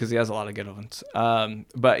because he has a lot of good ones.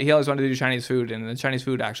 But he always wanted to do Chinese food, and the Chinese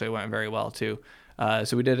food actually went very well too.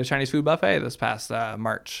 So we did a Chinese food buffet this past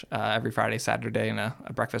March, every Friday, Saturday, and a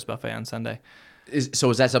breakfast buffet on Sunday. So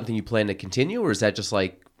is that something you plan to continue, or is that just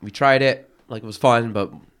like we tried it, like it was fun,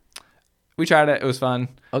 but we tried it, it was fun.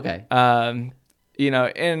 Okay. And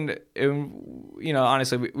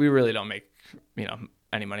honestly, we really don't make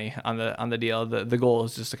any money on the deal. The goal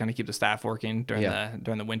is just to kind of keep the staff working during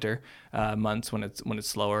the winter months when it's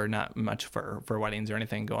slower, not much for weddings or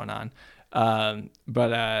anything going on.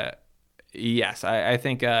 Yes, I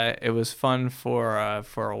think it was fun for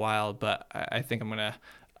a while, but I think I'm gonna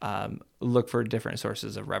look for different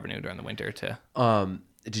sources of revenue during the winter too.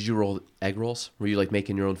 Did you roll egg rolls? Were you like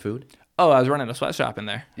making your own food? Oh, I was running a sweatshop in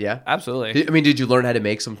there. Yeah, absolutely. Did you learn how to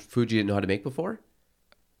make some food you didn't know how to make before?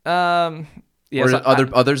 Yeah, or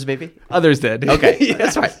others maybe? Others did. Okay, yeah,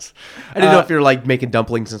 that's right. I didn't know if you're like making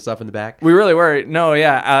dumplings and stuff in the back. We really were. No,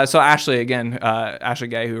 yeah. So Ashley, again, Ashley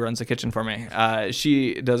Gay, who runs the kitchen for me,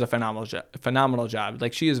 she does a phenomenal job.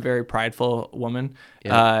 Like, she is a very prideful woman,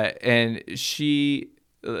 and she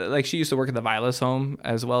used to work at the Vilas home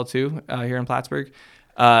as well too, here in Plattsburgh.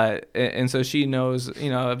 And so she knows,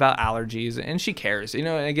 about allergies, and she cares, and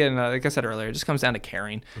again, like I said earlier, it just comes down to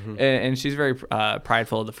caring. And she's very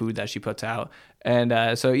prideful of the food that she puts out.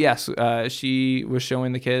 And so, yes, she was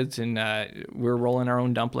showing the kids, and we're rolling our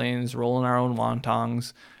own dumplings, rolling our own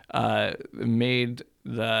wontons, made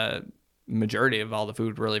the majority of all the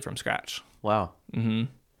food really from scratch. Wow. Mm-hmm.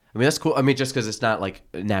 I mean, that's cool. I mean, just because it's not like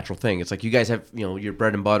a natural thing. It's like you guys have, your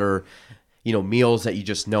bread and butter, meals that you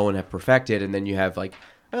just know and have perfected, and then you have like,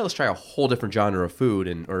 let's try a whole different genre of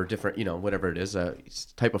food or different, whatever it is,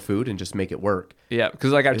 type of food, and just make it work. Yeah,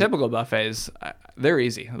 because like our typical buffets, they're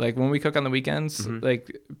easy. Like when we cook on the weekends,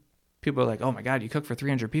 like people are like, "Oh my God, you cook for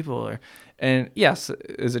 300 people," and yes,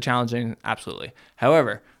 is it challenging? Absolutely.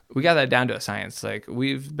 However, we got that down to a science. Like,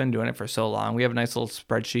 we've been doing it for so long. We have a nice little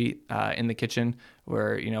spreadsheet in the kitchen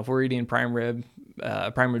where, if we're eating prime rib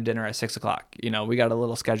dinner at 6:00, we got a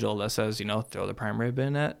little schedule that says, throw the prime rib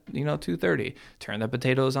in at, 2:30, turn the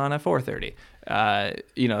potatoes on at 4:30.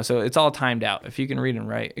 So it's all timed out if you can read and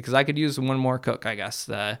write, because I could use one more cook, I guess,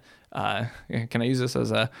 Can I use this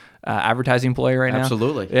as a advertising ploy right now?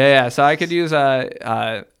 Absolutely. Yeah. So I could use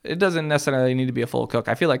it doesn't necessarily need to be a full cook.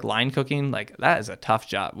 I feel like line cooking, like that is a tough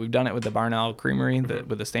job. We've done it with the Brannoin Creamery,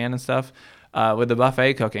 with the stand and stuff. With the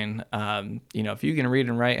buffet cooking, if you can read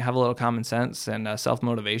and write, have a little common sense and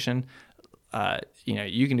self-motivation,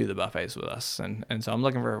 you can do the buffets with us. And so I'm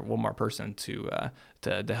looking for one more person to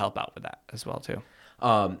help out with that as well too.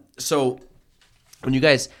 So when you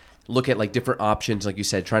guys look at like different options, like you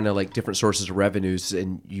said, trying to like different sources of revenues,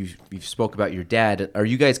 and you spoke about your dad, are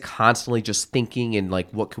you guys constantly just thinking and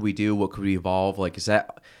like, what could we do? What could we evolve? Like, is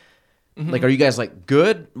that like, are you guys like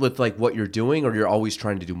good with like what you're doing, or you're always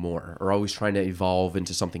trying to do more, or always trying to evolve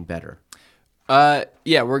into something better?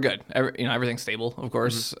 Yeah, we're good. Everything's stable, of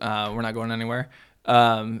course. We're not going anywhere.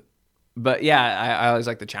 But yeah, I always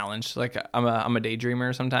like the challenge. Like I'm a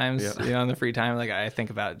daydreamer sometimes, in the free time, like I think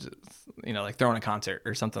about, like throwing a concert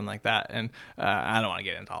or something like that. And, I don't want to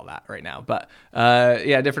get into all that right now, but,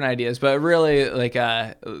 different ideas, but really like,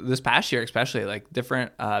 this past year, especially like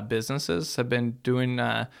different, businesses have been doing,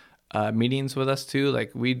 meetings with us too.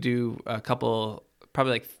 Like we do a couple,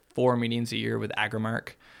 probably like 4 meetings a year with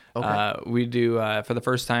Agrimark. Okay. We do, for the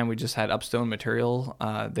first time, we just had Upstone Material.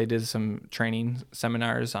 They did some training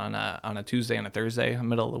seminars on a Tuesday and a Thursday,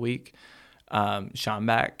 middle of the week.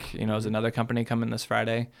 Schombeck, is another company coming this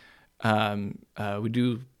Friday. We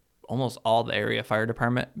do almost all the area fire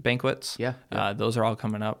department banquets. Yeah. Those are all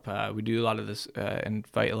coming up. We do a lot of this,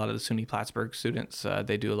 invite a lot of the SUNY Plattsburgh students.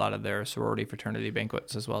 They do a lot of their sorority fraternity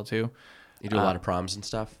banquets as well too. You do a lot of proms and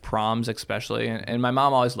stuff? Proms especially. And my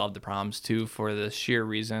mom always loved the proms too, for the sheer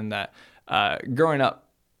reason that growing up,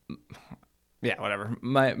 whatever.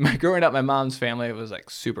 My growing up, my mom's family was like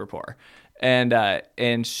super poor.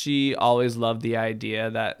 And she always loved the idea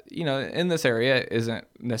that, in this area isn't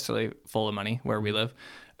necessarily full of money where we live.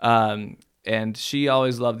 And she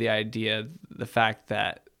always loved the fact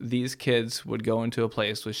that these kids would go into a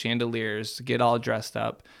place with chandeliers, get all dressed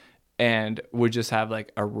up, and would just have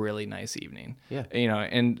like a really nice evening. Yeah.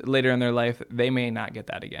 And later in their life, they may not get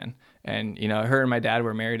that again. And, her and my dad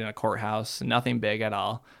were married in a courthouse, nothing big at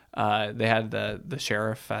all. They had the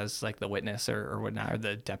sheriff as like the witness or whatnot, or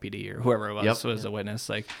the deputy or whoever it was, the witness.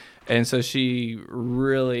 Like, and so she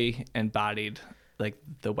really embodied like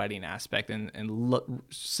the wedding aspect and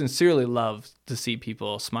sincerely loved to see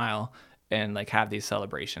people smile and like have these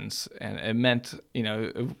celebrations. And it meant,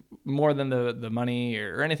 more than the money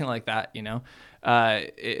or anything like that,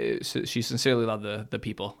 so she sincerely loved the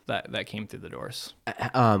people that came through the doors.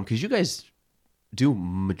 Cause you guys do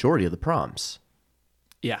majority of the proms.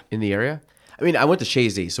 Yeah. In the area. I mean, I went to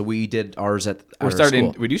Shazy, so we did ours at our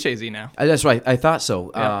school. We do Shazy now. That's right. I thought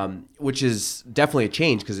so. Yeah. Which is definitely a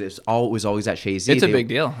change because it was always at Shazy. It's a big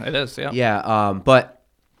deal. It is. Yeah. Yeah. But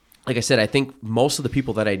like I said, I think most of the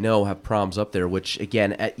people that I know have proms up there, which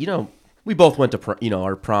again, we both went to,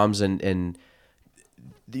 our proms and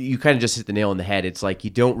you kind of just hit the nail on the head. It's like,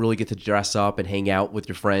 you don't really get to dress up and hang out with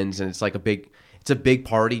your friends. And it's like it's a big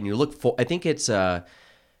party and you look full. I think it's,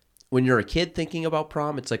 when you're a kid thinking about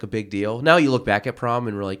prom, it's like a big deal. Now you look back at prom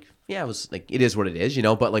and we're like, yeah, it was like, it is what it is,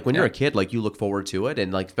 but like when you're a kid, like you look forward to it.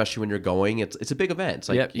 And like, especially when you're going, it's a big event. It's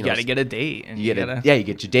like, you got to get a date. And you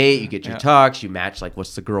get your date, you get your tux, you match like,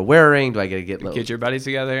 what's the girl wearing? Do I got to get your buddies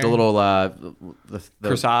together? The little, the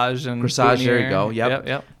corsage and corsage. There you go.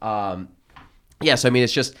 Yep. Yeah. So, I mean,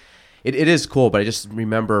 it's just, it is cool, but I just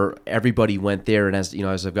remember everybody went there. And as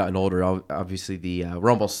I've gotten older, obviously we're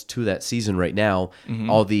almost to that season right now. Mm-hmm.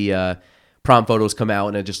 All the, prom photos come out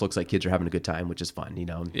and it just looks like kids are having a good time, which is fun,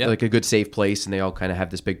 like a good safe place, and they all kind of have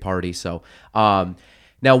this big party. So, now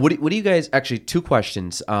what do you guys, actually 2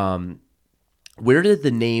 questions. Where did the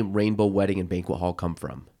name Rainbow Wedding and Banquet Hall come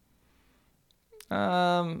from?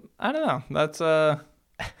 I don't know. That's, I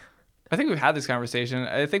think we've had this conversation.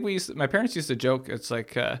 I think my parents used to joke. It's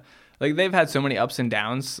like they've had so many ups and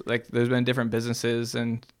downs. Like there's been different businesses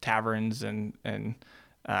and taverns and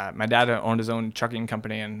my dad owned his own trucking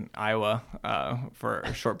company in Iowa for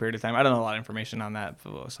a short period of time. I don't know a lot of information on that,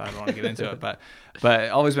 so I don't want to get into it. But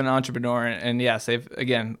always been an entrepreneur, and yes, they've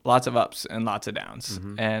again lots of ups and lots of downs.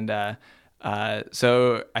 Mm-hmm. And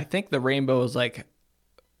so I think the rainbow is like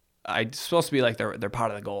it's supposed to be like they're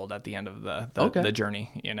part of the gold at the end of the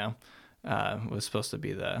journey. Was supposed to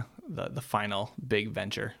be the final big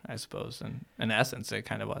venture, I suppose, and in essence, it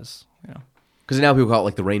kind of was. Because now people call it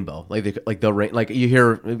like the rainbow, like you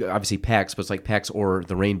hear obviously PAX, but it's like PAX or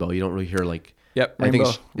the rainbow. You don't really hear like Yep, I think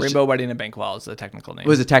Rainbow Wedding and Banquet Hall is the technical name. It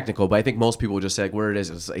was a technical, but I think most people would just say like, where it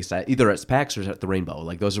is either at PAX or at the Rainbow.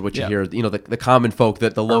 Like those are what you hear, the common folk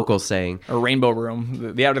that the locals saying. Or Rainbow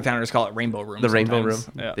Room. The out-of-towners call it Rainbow Room. The Rainbow Room.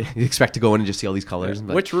 Yeah. You expect to go in and just see all these colors. Yeah.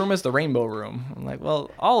 But Which room is the Rainbow Room? I'm like,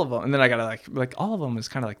 well, all of them. And then I gotta like all of them is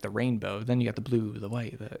kind of like the rainbow. Then you got the blue, the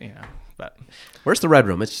white, But where's the red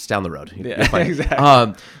room? It's just down the road. Yeah,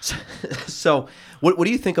 exactly. So what do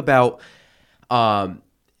you think about?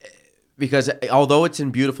 Because although it's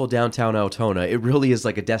in beautiful downtown Altona, it really is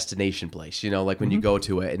like a destination place, like when you go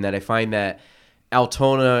to it. And that I find that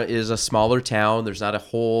Altona is a smaller town. There's not a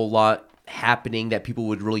whole lot happening that people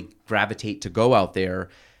would really gravitate to go out there.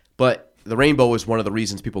 But the Rainbow is one of the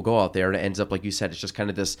reasons people go out there. And it ends up, like you said, it's just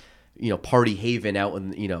kind of this, party haven out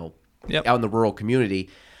in, out in the rural community.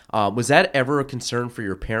 Was that ever a concern for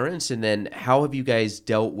your parents? And then how have you guys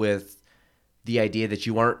dealt with the idea that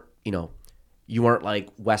you aren't like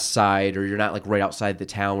West Side, or you're not like right outside the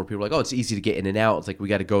town where people are like, oh, it's easy to get in and out. It's like we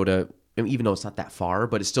got to go to, even though it's not that far,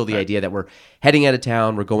 but it's still the idea that we're heading out of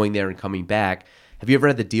town, we're going there and coming back. Have you ever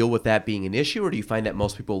had to deal with that being an issue, or do you find that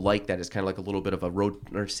most people like that as kind of like a little bit of a road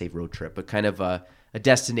trip, but kind of a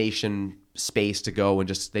destination space to go and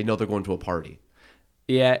just they know they're going to a party?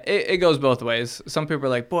 Yeah, it goes both ways. Some people are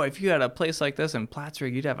like, boy, if you had a place like this in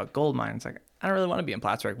Plattsburgh, you'd have a gold mine. It's like, I don't really want to be in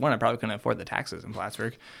Plattsburgh. One, I probably couldn't afford the taxes in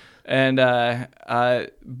Plattsburgh. And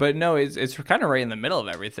but no, it's kind of right in the middle of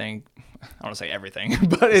everything. I don't want to say everything,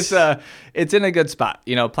 but it's in a good spot.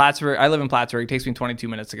 Plattsburgh. I live in Plattsburgh. It takes me 22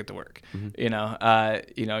 minutes to get to work.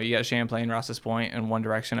 Mm-hmm. You got Champlain, Ross's Point in one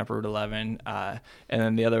direction up Route 11, and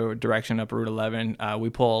then the other direction up Route 11.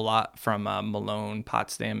 We pull a lot from Malone,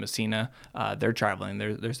 Potsdam, Messina. They're traveling.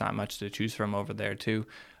 There's not much to choose from over there too.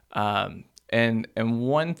 And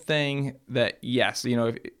one thing that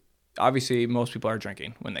obviously most people are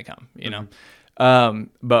drinking when they come,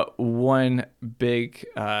 but one big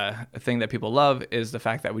thing that people love is the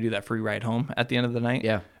fact that we do that free ride home at the end of the night.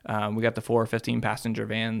 Yeah. We got the 4 15 passenger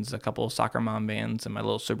vans, a couple of soccer mom vans, and my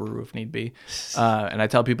little Subaru if need be. And I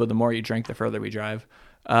tell people the more you drink, the further we drive.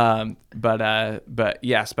 But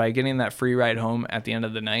yes, by getting that free ride home at the end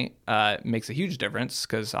of the night, makes a huge difference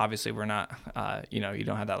because obviously we're not, you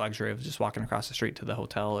don't have that luxury of just walking across the street to the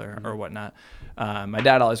hotel or whatnot. My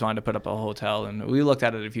dad always wanted to put up a hotel, and we looked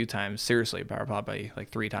at it a few times, seriously, probably like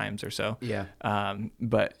 3 times or so. Yeah.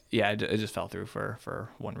 But yeah, it just fell through for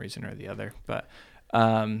one reason or the other. But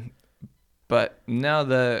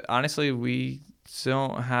no, honestly, we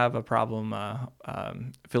don't have a problem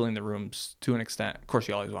filling the rooms to an extent. Of course,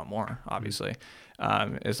 you always want more, obviously,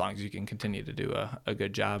 as long as you can continue to do a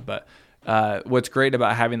good job. But what's great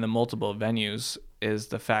about having the multiple venues is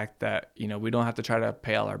the fact that, we don't have to try to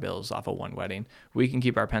pay all our bills off of one wedding. We can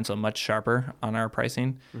keep our pencil much sharper on our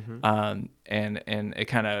pricing. Mm-hmm. And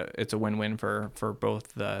it's a win-win for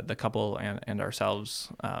both the couple and ourselves.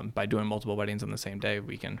 By doing multiple weddings on the same day,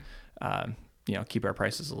 we can keep our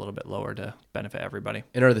prices a little bit lower to benefit everybody.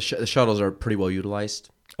 And are the shuttles are pretty well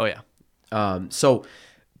utilized? Oh yeah. So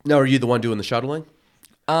now are you the one doing the shuttling?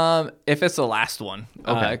 If it's the last one,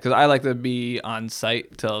 okay, because I like to be on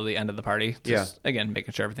site till the end of the party. Just, yeah. Again,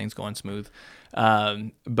 making sure everything's going smooth.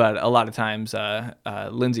 But a lot of times,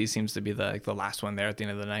 Lindsay seems to be the last one there at the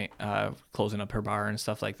end of the night, closing up her bar and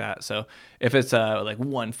stuff like that. So if it's like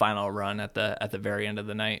one final run at the very end of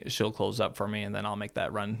the night, she'll close up for me, and then I'll make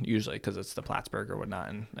that run usually because it's the Plattsburgh or whatnot.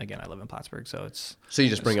 And again, I live in Plattsburgh, so it's. So you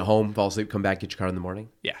just bring it home, fall asleep, come back, get your car in the morning.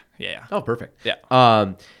 Yeah. Oh, perfect.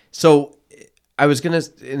 Yeah. So I was gonna,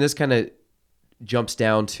 and this kind of jumps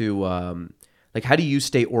down to like, how do you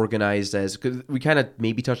stay organized? Because we kind of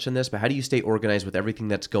maybe touched on this, but how do you stay organized with everything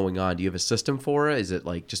that's going on? Do you have a system for it? Is it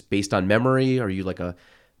like just based on memory? Are you like a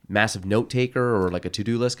massive note taker or like a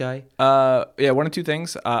to-do list guy? Yeah, one of two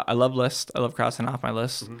things. I love lists. I love crossing off my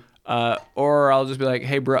list. Mm-hmm. Or I'll just be like,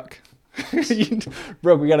 hey, Brooke,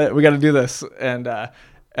 Brooke, we gotta do this, and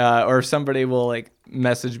or somebody will like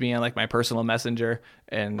message me on like my personal messenger,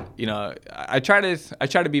 and I try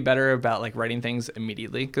to be better about like writing things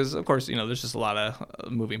immediately because of course there's just a lot of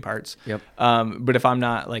moving parts. Yep. But if I'm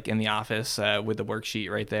not like in the office with the worksheet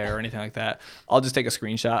right there or anything like that, I'll just take a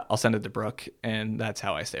screenshot, I'll send it to Brooke, and that's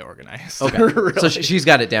how I stay organized. Okay. Really? So she's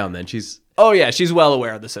got it down then. Oh yeah, she's well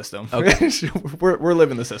aware of the system. Okay. we're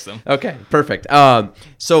living the system. Okay, perfect.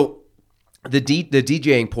 So the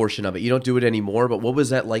DJing portion of it, you don't do it anymore, but what was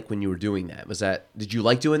that like when you were doing that? Did you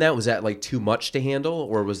like doing that? Was that like too much to handle,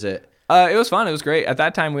 or was it? It was fun. It was great. At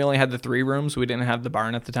that time, we only had the 3 rooms. We didn't have the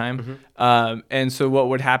barn at the time. Mm-hmm. And so what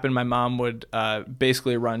would happen, my mom would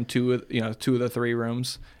basically run two of the 3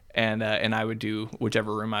 rooms, and I would do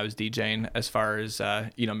whichever room I was DJing, as far as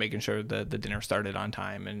making sure the dinner started on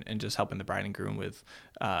time, and just helping the bride and groom with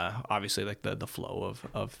obviously like the flow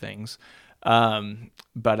of things. I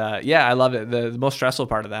love it. The most stressful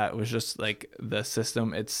part of that was just like the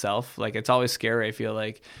system itself. Like, it's always scary. I feel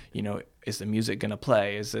like, is the music going to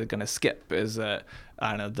play? Is it going to skip? Is I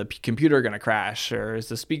don't know, the computer going to crash, or is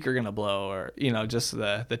the speaker going to blow, or, just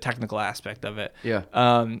the technical aspect of it. Yeah.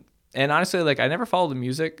 And honestly, like, I never followed the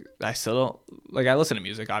music. I still don't, like, I listen to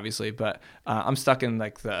music obviously, but I'm stuck in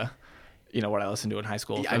like what I listened to in high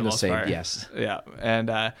school. I'm the same. Part. Yes. Yeah.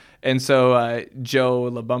 And so Joe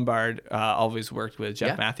LeBombard always worked with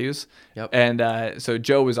Jeff Matthews. Yep. And so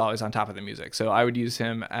Joe was always on top of the music. So I would use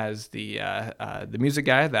him as the music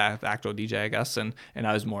guy, the actual DJ, I guess, and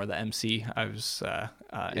I was more the MC.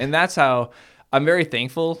 And that's how I'm very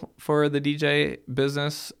thankful for the DJ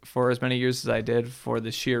business for as many years as I did, for the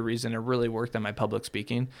sheer reason it really worked on my public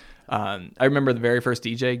speaking. I remember the very first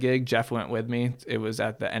DJ gig, Jeff went with me. It was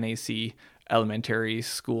at the NAC Elementary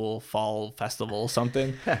School Fall Festival,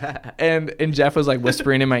 something. and Jeff was like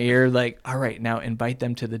whispering in my ear, like, all right, now invite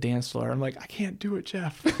them to the dance floor. I'm like, I can't do it,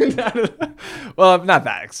 Jeff. Well, not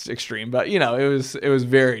that extreme, but it was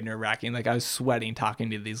very nerve wracking. Like, I was sweating talking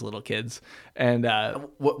to these little kids. And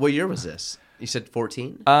what year was this? You said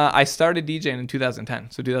 14? I started DJing in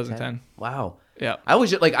 2010. So 2010. Wow. Yeah. I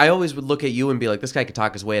always would look at you and be like, this guy could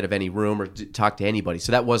talk his way out of any room or talk to anybody.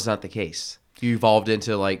 So that was not the case. You evolved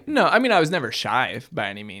into like... No, I mean, I was never shy by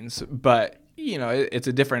any means, but it's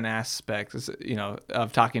a different aspect,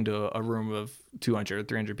 of talking to a room of 200,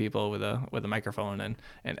 300 people with a microphone and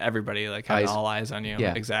everybody like having all eyes on you.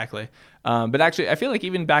 Yeah. Exactly. But actually, I feel like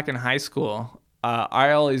even back in high school,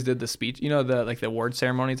 I always did the speech, the award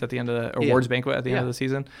ceremonies at the end of the awards banquet at the end of the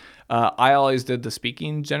season. I always did the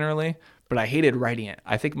speaking generally, but I hated writing it.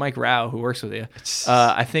 I think Mike Rao, who works with you,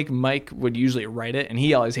 I think Mike would usually write it, and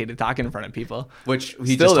he always hated talking in front of people. Which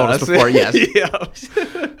he still just told us before, yes.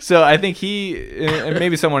 Yeah. So I think he, and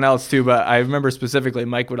maybe someone else too, but I remember specifically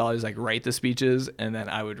Mike would always like write the speeches, and then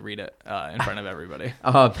I would read it in front of everybody.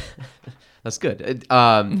 That's good.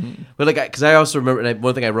 But like, because I also remember, and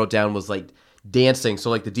one thing I wrote down was like dancing. So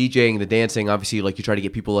like the DJing and the dancing, obviously, like you try to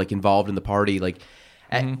get people like involved in the party, like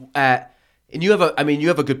and you have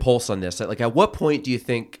a good pulse on this. Like, at what point do you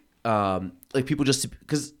think, like, people just,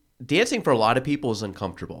 because dancing for a lot of people is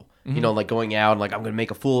uncomfortable, like going out and like, I'm going to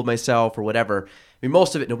make a fool of myself or whatever. I mean,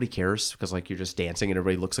 most of it, nobody cares because like you're just dancing and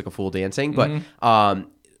everybody looks like a fool dancing. But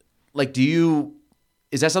like,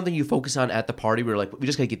 is that something you focus on at the party where like, we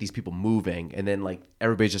just got to get these people moving and then like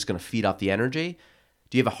everybody's just going to feed off the energy?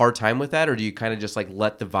 Do you have a hard time with that, or do you kind of just like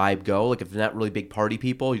let the vibe go? Like, if they're not really big party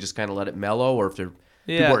people, you just kind of let it mellow, or if they're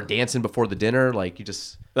people are dancing before the dinner, like you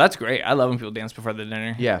just... That's great. I love when people dance before the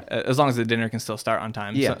dinner. Yeah. As long as the dinner can still start on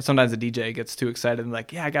time. Yeah. Sometimes the DJ gets too excited and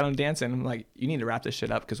like, yeah, I got him dancing. I'm like, you need to wrap this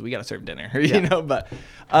shit up because we got to serve dinner, But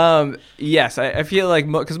yes, I feel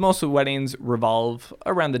like, because most of weddings revolve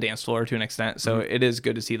around the dance floor to an extent. So it is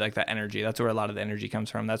good to see like that energy. That's where a lot of the energy comes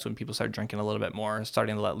from. That's when people start drinking a little bit more,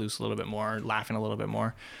 starting to let loose a little bit more, laughing a little bit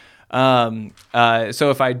more. So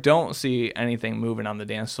if I don't see anything moving on the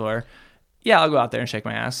dance floor, yeah, I'll go out there and shake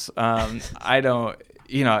my ass. I don't,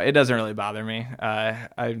 it doesn't really bother me.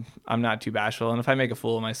 I'm not too bashful. And if I make a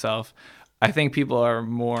fool of myself, I think people are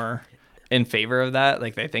more in favor of that.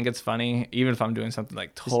 Like, they think it's funny, even if I'm doing something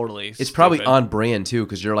like totally It's stupid. probably on brand too,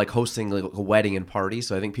 because you're like hosting like a wedding and party.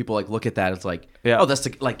 So I think people like look at that. It's like, oh, that's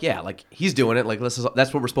like he's doing it. Like, that's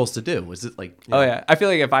what we're supposed to do. Is it like? Oh yeah, I feel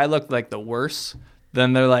like if I look like the worst,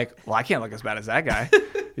 then they're like, well, I can't look as bad as that guy.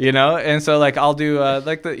 And so like I'll do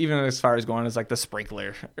like even as far as going as like the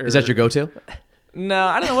sprinkler. Is that your go-to? No,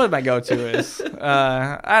 I don't know what my go-to is.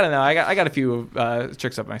 I don't know. I got a few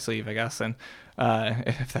tricks up my sleeve, I guess, and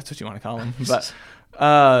if that's what you want to call them.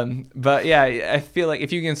 But yeah, I feel like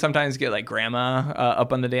if you can sometimes get like grandma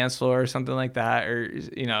up on the dance floor or something like that, or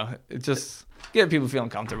just get people feeling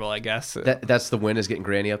comfortable, I guess. That's the win, is getting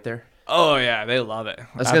granny up there. Oh yeah, they love it.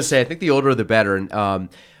 I was gonna say, I think the older the better. And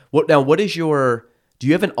what is your? Do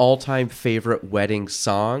you have an all-time favorite wedding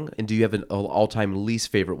song, and do you have an all-time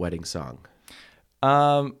least favorite wedding song?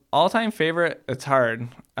 All-time favorite, it's hard.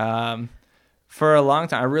 For a long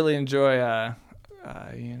time, I really enjoy.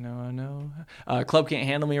 Club Can't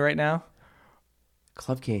Handle Me right now.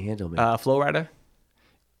 Club Can't Handle Me. Flow Rider.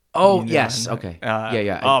 Oh, yes. Okay.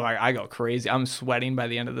 Yeah. Oh my! I go crazy. I'm sweating by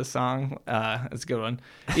the end of the song. It's a good one.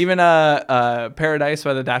 Even Paradise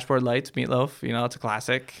by the Dashboard Lights, Meatloaf. It's a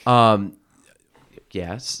classic.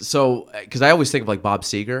 Yes. So, because I always think of like Bob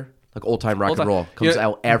Seger, Like old time rock Old and time- roll comes Yeah.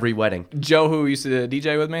 out every wedding. Joe, who used to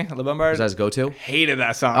DJ with me, Le Bombard, Was that his go-to? hated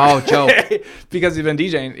that song. Oh, Joe. Because he's been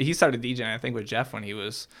DJing. He started DJing, I think, with Jeff when he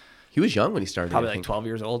was He was young when he started. probably I like think. 12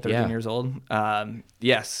 years old, 13 Yeah. years old.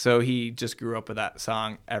 Yes, so he just grew up with that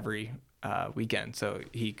song every weekend. So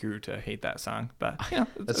he grew to hate that song. But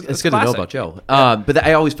It's it's good to know classic. about Joe. But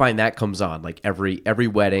I always find that comes on like every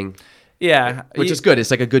wedding, Yeah, which is good.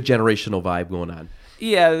 It's like a good generational vibe going on.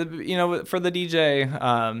 Yeah, for the DJ,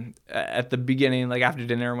 at the beginning, like after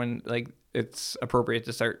dinner, when like it's appropriate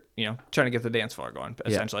to start, trying to get the dance floor going,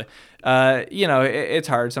 essentially. It's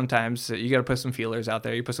hard sometimes. You got to put some feelers out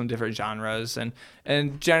there. You put some different genres,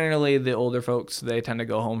 and generally the older folks, they tend to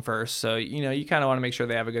go home first. So you kind of want to make sure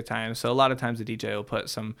they have a good time. So a lot of times the DJ will put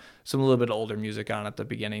some little bit of older music on at the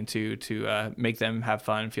beginning to make them have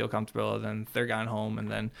fun, feel comfortable. Then they're gone home, and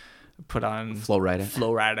then put on Flow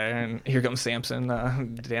Rider, and here comes Samson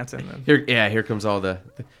dancing. Here comes all the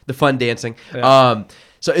fun dancing. Yeah.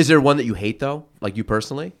 So is there one that you hate though, like you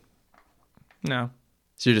personally? No.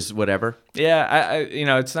 So you're just whatever. Yeah, I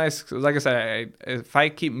it's nice. 'Cause like I said, if I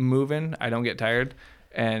keep moving, I don't get tired,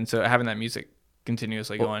 and so having that music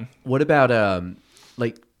continuously going. What about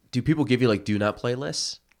do people give you like do not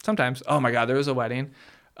playlists? Sometimes. Oh my God, there was a wedding.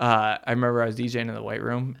 I remember I was DJing in the White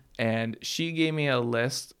Room, and she gave me a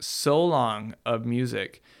list so long of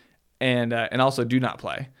music, and also do not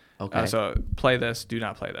play. Okay. So play this, do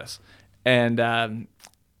not play this, and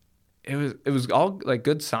it was all like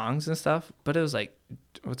good songs and stuff, but it was like,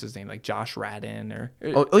 what's his name, like Josh Radin or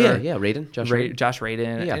Radin, Josh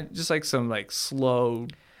Radin, Yeah. and just like some like slow,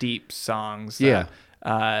 deep songs. Yeah.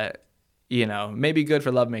 Maybe good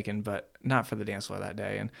for lovemaking, but not for the dance floor that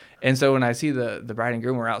day. And so when I see the bride and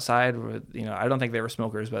groom were outside with, I don't think they were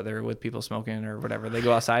smokers, but they were with people smoking or whatever. They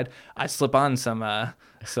go outside. I slip on some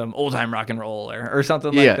old time rock and roll or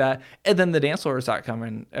something like that. And then the dance floor would start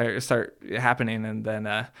happening. And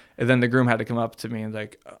then the groom had to come up to me and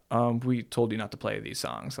like, we told you not to play these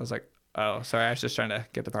songs. I was like, oh, sorry. I was just trying to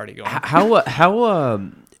get the party going. How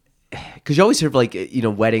because you always hear of like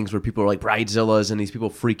weddings where people are like bridezillas and these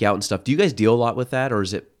people freak out and stuff. Do you guys deal a lot with that, or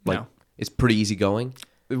is it like No. it's pretty easy going?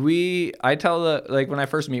 I tell when I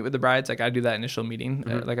first meet with the brides, like I do that initial meeting,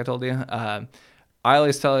 like I told you. I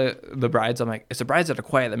always tell the brides, I'm like, it's the brides that are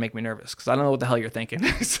quiet that make me nervous because I don't know what the hell you're thinking.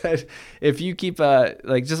 I said, if you keep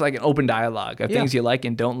just like an open dialogue of things you like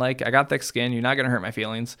and don't like, I got thick skin. You're not gonna hurt my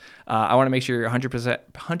feelings. I want to make sure you're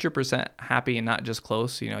 100% happy and not just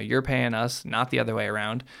close. You're paying us, not the other way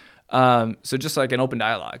around. So just like an open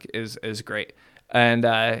dialogue is great. And,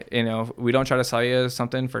 we don't try to sell you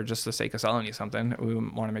something for just the sake of selling you something. We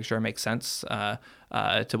want to make sure it makes sense to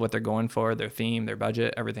what they're going for, their theme, their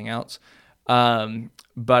budget, everything else.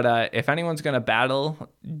 But if anyone's going to battle,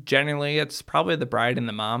 generally it's probably the bride and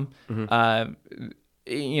the mom.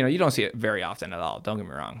 You don't see it very often at all. Don't get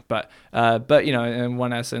me wrong. But in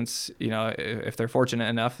one essence, if they're fortunate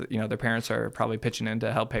enough, their parents are probably pitching in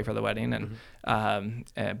to help pay for the wedding,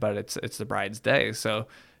 but it's the bride's day. So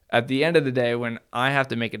at the end of the day, when I have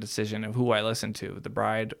to make a decision of who I listen to, the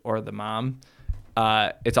bride or the mom,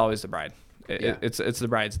 it's always the bride. It's the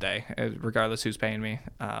bride's day, regardless who's paying me.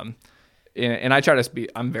 And I try to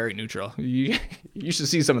I'm very neutral. You should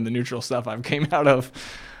see some of the neutral stuff I've came out of.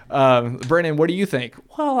 Brannoin, what do you think?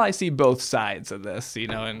 Well, I see both sides of this,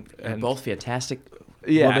 and both fantastic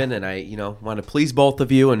women, and I, want to please both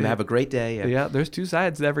of you and have a great day. Yeah, there's two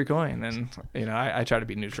sides to every coin, and I try to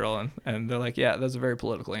be neutral, and they're like, yeah, that's a very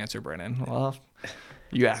political answer, Brannoin. Well,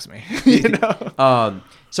 you asked me,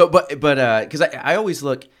 So, but because I always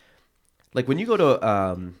look like when you go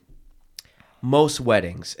to most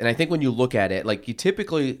weddings, and I think when you look at it, like you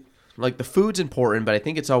typically like the food's important, but I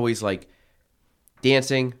think it's always like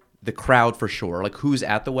dancing, the crowd for sure, like who's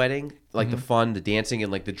at the wedding, like the fun, the dancing,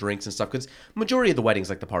 and like the drinks and stuff. Because majority of the wedding's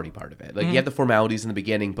like the party part of it. Like you have the formalities in the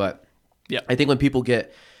beginning, but I think when people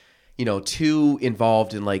get too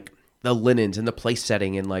involved in like the linens and the place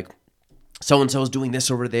setting and like so and so's doing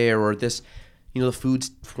this over there or this, the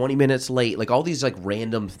food's 20 minutes late, like all these like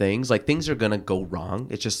random things, like things are gonna go wrong.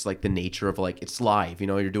 It's just like the nature of like it's live.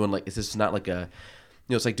 You're doing like this is not like a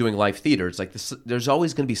it's like doing live theater. It's like this, there's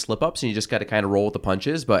always going to be slip ups and you just got to kind of roll with the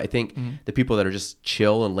punches. But I think the people that are just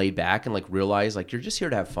chill and laid back and like realize like you're just here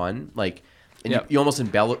to have fun. Like, and you almost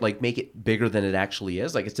embellish, like make it bigger than it actually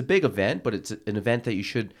is. Like it's a big event, but it's an event that you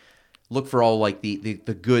should look for all like the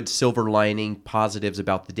good silver lining positives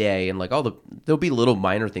about the day. And like there'll be little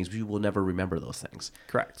minor things, but you will never remember those things.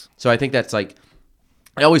 Correct. So I think that's like,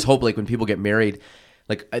 I always hope like when people get married,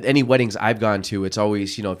 like at any weddings I've gone to, it's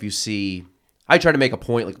always, if you see, I try to make a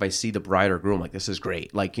point, like if I see the bride or groom, like this is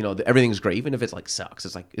great, like everything's great, even if it's like sucks,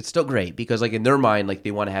 it's like it's still great because like in their mind, like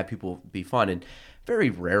they want to have people be fun, and very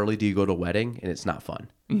rarely do you go to a wedding and it's not fun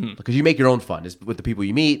because you make your own fun. It's with the people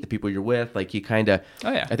you meet, the people you're with, like you kind of.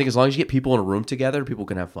 Oh yeah. I think as long as you get people in a room together, people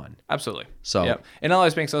can have fun. Absolutely. So yep. And it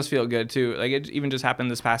always makes us feel good too. Like it even just happened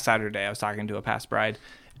this past Saturday. I was talking to a past bride,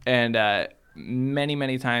 and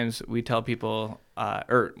many times we tell people,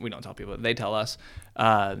 or we don't tell people, they tell us,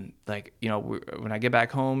 like when I get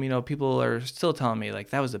back home, people are still telling me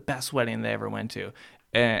like that was the best wedding they ever went to,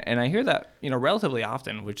 and I hear that relatively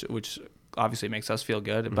often, which obviously makes us feel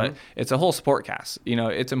good. But it's a whole sport cast.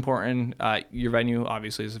 It's important. Your venue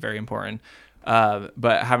obviously is very important.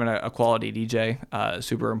 But having a quality DJ,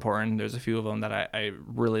 super important. There's a few of them that I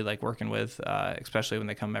really like working with, especially when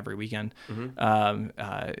they come every weekend.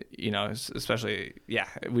 Especially,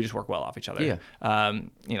 we just work well off each other. Yeah.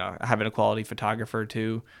 Having a quality photographer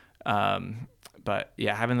too. But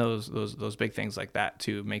yeah, having those big things like that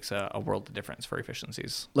too makes a world of difference for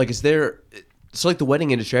efficiencies. Like, is there... So like the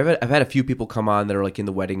wedding industry, I've had a few people come on that are like in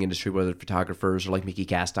the wedding industry, whether they're photographers or like Mickey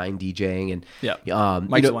Castine DJing, and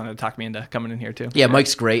Mike's the one that talked me into coming in here too. Yeah,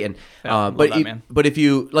 Mike's great, and man. But if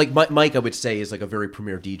you like Mike, I would say is like a very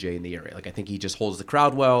premier DJ in the area. Like I think he just holds the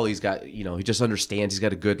crowd well. He's got he just understands. He's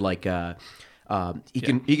got a good like. He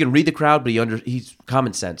can read the crowd, but he's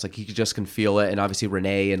common sense. Like he just can feel it, and obviously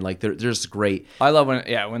Renee and like they're just great. I love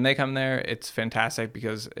when they come there. It's fantastic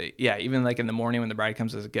because even like in the morning when the bride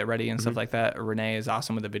comes to get ready and stuff like that, Renee is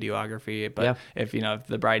awesome with the videography. But if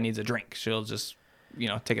the bride needs a drink, she'll just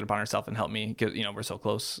take it upon herself and help me because we're so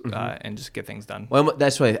close and just get things done. Well,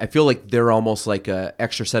 that's why I feel like they're almost like a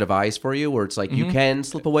extra set of eyes for you, where it's like you can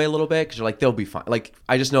slip away a little bit because you're like they'll be fine. Like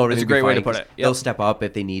I just know it's a great way to put it. They'll step up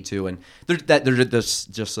if they need to, and they're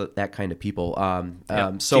just that kind of people.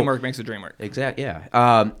 So teamwork makes the dream work. Exactly.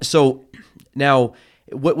 Yeah. So now,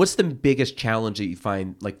 what's the biggest challenge that you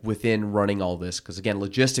find like within running all this? Because again,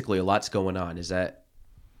 logistically, a lot's going on. Is that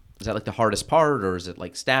like the hardest part, or is it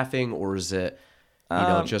like staffing, or is it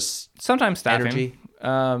just sometimes staffing.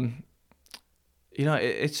 Energy?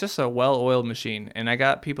 It's just a well-oiled machine, and I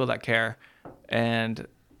got people that care, and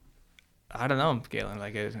I don't know, Galen,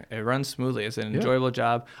 like it runs smoothly. It's an enjoyable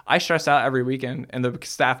job. I stress out every weekend, and the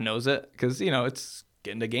staff knows it because it's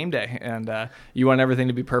getting to game day, and you want everything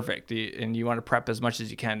to be perfect, and you want to prep as much as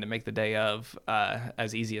you can to make the day of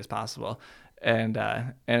as easy as possible. And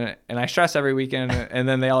I stress every weekend, and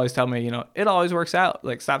then they always tell me, it always works out.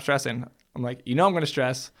 Like, stop stressing. I'm like, I'm going to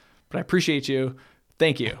stress, but I appreciate you.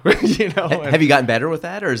 Thank you. Have you gotten better with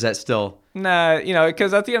that, or is that still? Nah,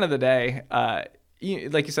 because at the end of the day,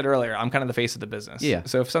 like you said earlier, I'm kind of the face of the business. Yeah.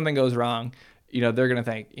 So if something goes wrong, they're going to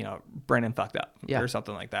think, Brandon fucked up or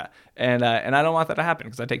something like that. And I don't want that to happen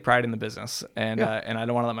because I take pride in the business, and I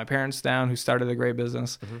don't want to let my parents down who started a great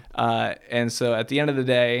business. And so at the end of the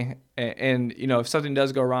day, and if something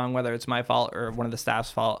does go wrong, whether it's my fault or one of the staff's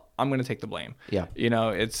fault, I'm going to take the blame. Yeah.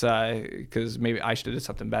 It's because maybe I should have did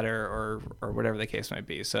something better or whatever the case might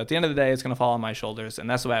be. So at the end of the day, it's going to fall on my shoulders, and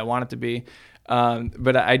that's the way I want it to be.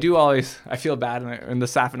 But I feel bad, and the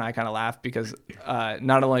staff and I kind of laugh because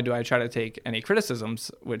not only do I try to take any criticisms,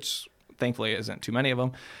 which thankfully isn't too many of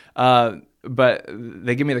them, but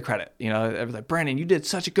they give me the credit. They're like, Brandon, you did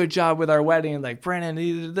such a good job with our wedding. Like, Brandon,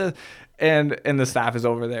 you did this. And the staff is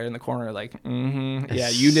over there in the corner like, yeah,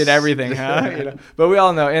 you did everything, huh? But we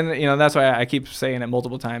all know, and that's why I keep saying it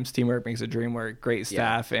multiple times. Teamwork makes a dream work. Great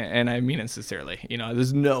staff, and I mean it sincerely.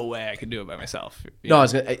 There's no way I could do it by myself.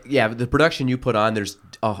 The production you put on, there's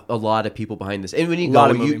a lot of people behind this, and when you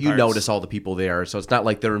go, you notice all the people there. So it's not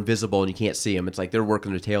like they're invisible and you can't see them. It's like they're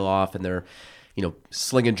working their tail off, and they're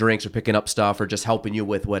slinging drinks or picking up stuff or just helping you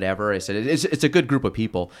with whatever. I said it's a good group of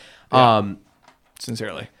people.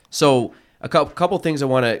 Sincerely. So a couple things I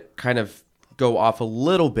want to kind of go off a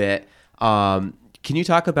little bit. Can you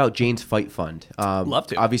talk about Jane's Fight Fund? Love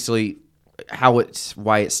to. Obviously,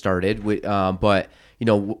 why it started, but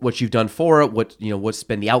what you've done for it. What's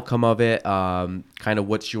been the outcome of it? Kind of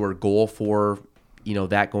what's your goal for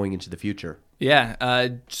that going into the future? Yeah.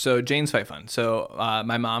 So Jane's Fight Fund. So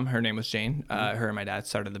my mom, her name was Jane. Her and my dad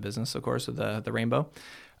started the business, of course, with the Rainbow.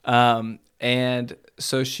 And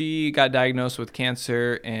so she got diagnosed with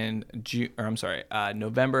cancer in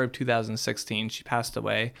November of 2016. She passed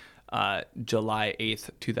away July 8th,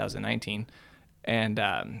 2019.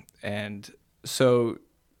 And so,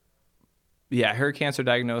 yeah, her cancer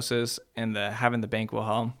diagnosis and having the Banquet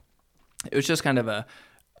hall, it was just kind of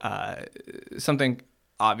something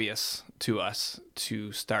obvious to us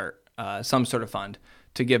to start some sort of fund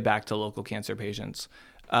to give back to local cancer patients.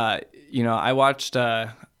 I watched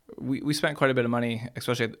we spent quite a bit of money,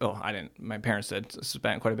 especially, I didn't, my parents did,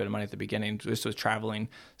 spent quite a bit of money at the beginning. Just was traveling,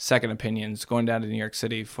 second opinions, going down to New York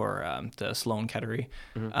City for the Sloan Kettering,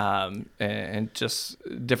 and just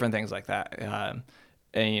different things like that.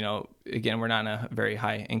 And, you know, again, we're not in a very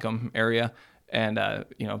high income area, and,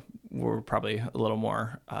 you know, we're probably a little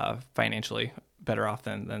more financially better off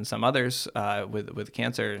than some others with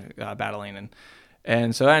cancer battling.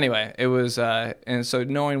 And so anyway, it was, and so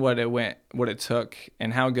knowing what it took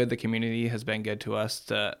and how good the community has been good to us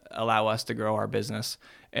to allow us to grow our business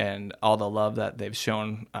and all the love that they've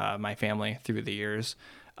shown my family through the years,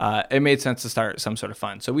 it made sense to start some sort of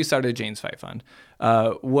fund. So we started Jane's Fight Fund.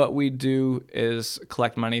 What we do is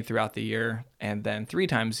collect money throughout the year and then 3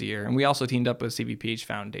 times a year. And we also teamed up with CVPH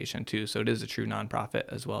Foundation too. So it is a true nonprofit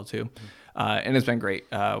as well too. And it's been great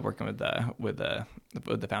working with the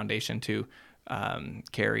foundation too.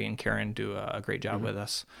 Carrie and Karen do a great job with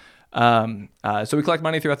us. So we collect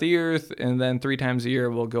money throughout the year, and then 3 times a year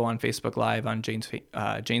we'll go on Facebook Live on Jane's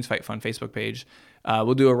Fight Fund Facebook page.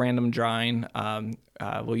 We'll do a random drawing.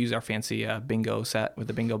 We'll use our fancy bingo set with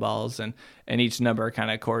the bingo balls, and each number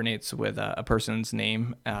kind of coordinates with a person's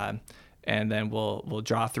name. And then we'll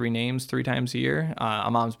draw 3 names 3 times a year.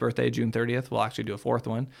 On Mom's birthday, June 30th, we'll actually do a 4th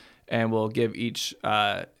one, and we'll give each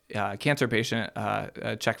cancer patient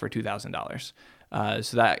a check for $2,000.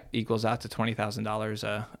 So that equals out to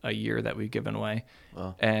 $20,000 a year that we've given away.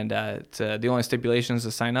 Wow. And the only stipulations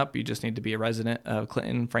to sign up, you just need to be a resident of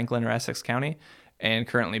Clinton, Franklin, or Essex County, and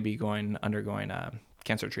currently be undergoing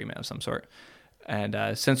cancer treatment of some sort.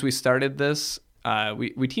 And since we started this,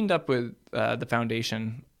 we teamed up with the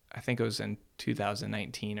foundation. I think it was in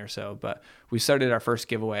 2019 or so, but we started our first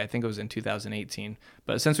giveaway. I think it was in 2018.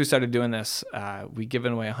 But since we started doing this, we've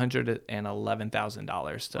given away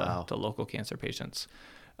 $111,000 to local cancer patients.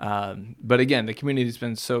 But again, the community's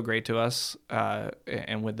been so great to us,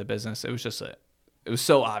 and with the business, it was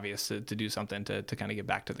so obvious to do something to kind of give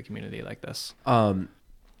back to the community like this.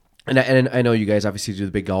 And I know you guys obviously do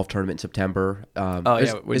the big golf tournament in September.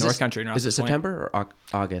 With North Country. Is it September or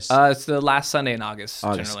August? It's the last Sunday in August.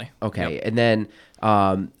 Generally. Okay, Yep. And then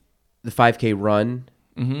the 5K run.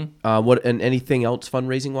 Mm-hmm. What and anything else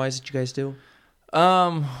fundraising wise that you guys do?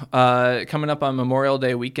 Coming up on Memorial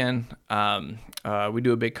Day weekend, we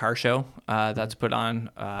do a big car show that's put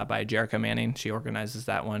on by Jerica Manning. She organizes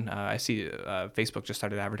that one. I see Facebook just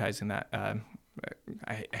started advertising that.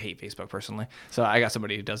 I hate Facebook personally, so I got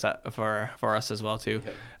somebody who does that for us as well too.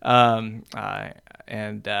 Okay.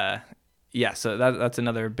 So that's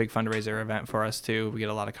another big fundraiser event for us too. We get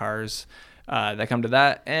a lot of cars that come to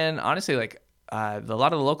that, and honestly, like a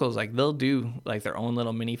lot of the locals, like they'll do like their own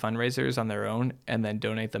little mini fundraisers on their own and then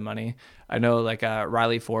donate the money. I know like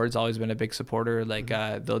Riley Ford's always been a big supporter. Like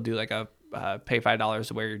they'll do like a pay $5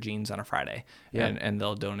 to wear your jeans on a Friday, and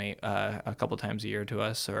they'll donate a couple times a year to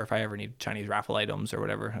us. Or if I ever need Chinese raffle items or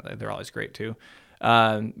whatever, they're always great too.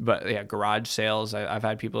 But yeah, garage sales. I've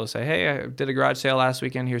had people say, "Hey, I did a garage sale last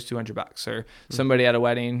weekend. Here's $200." Or somebody at a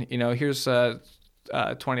wedding, here's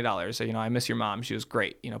 $20. So, I miss your mom. She was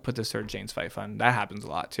great. Put this toward Jane's Fight Fund. That happens a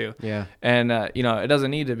lot too. Yeah. And it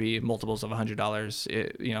doesn't need to be multiples of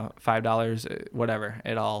 $100. $5, whatever.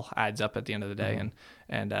 It all adds up at the end of the day.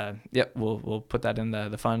 We'll put that in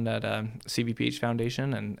the fund at CVPH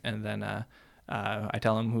Foundation, and then I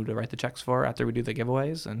tell them who to write the checks for after we do the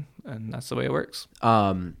giveaways, and that's the way it works.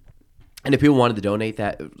 And if people wanted to donate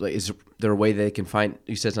that, like, is there a way they can find,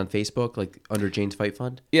 you said it's on Facebook, like under Jane's Fight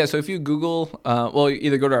Fund? Yeah, so if you Google,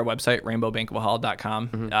 either go to our website,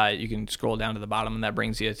 rainbowbanquethall.com. You can scroll down to the bottom, and that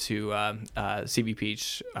brings you to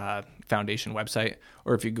CVPH Foundation website.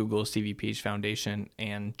 Or if you Google CVPH Foundation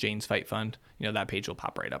and Jane's Fight Fund, that page will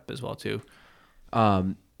pop right up as well, too.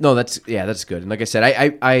 No, that's good. And like I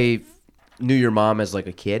said, I knew your mom as like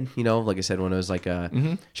a kid, like I said, when I was like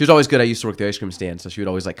she was always good. I used to work the ice cream stand, so she would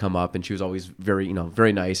always like come up, and she was always very,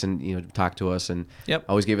 very nice, and talk to us, and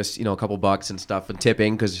always gave us, a couple bucks and stuff and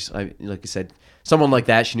tipping, because like you said, someone like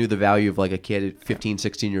that, she knew the value of like a kid at 15,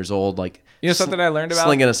 16 years old, like something I learned about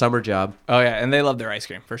slinging a summer job. Oh yeah, and they love their ice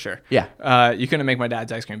cream for sure. Yeah, you couldn't make my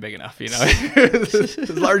dad's ice cream big enough, as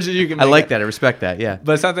large as you can make I like that. I respect that. Yeah,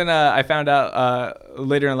 but something I found out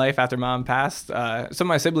later in life after mom passed, some of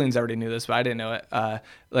my siblings already knew this, but I didn't know it.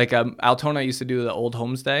 Altona used to do the old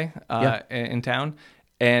homes day in town.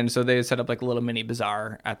 And so they set up like a little mini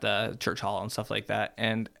bazaar at the church hall and stuff like that.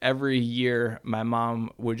 And every year my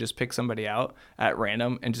mom would just pick somebody out at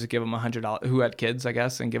random and just give them $100, who had kids, I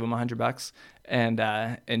guess, and give them $100,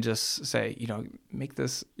 and just say, make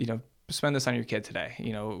this, spend this on your kid today,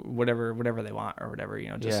 whatever they want or whatever,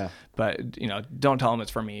 Yeah. but don't tell them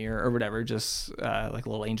it's for me or whatever, just like a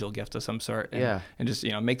little angel gift of some sort. And just,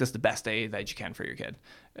 make this the best day that you can for your kid.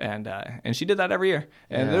 And she did that every year.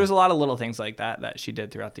 And there's a lot of little things like that she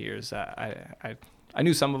did throughout the years. I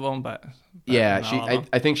knew some of them, but yeah,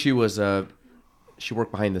 I think she was, she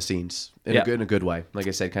worked behind the scenes in a good way. Like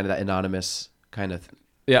I said, kind of that anonymous kind of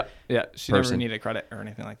Yeah. She person. never needed credit or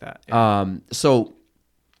anything like that. Yeah. So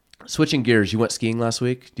switching gears, you went skiing last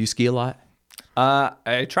week. Do you ski a lot?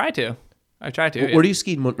 I try to. Where do you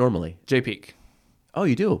ski normally? J Peak. Oh,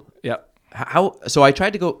 you do? Yep. How? So I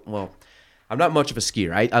tried to go. Well, I'm not much of a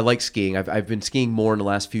skier. I like skiing. I've been skiing more in the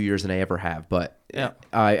last few years than I ever have. But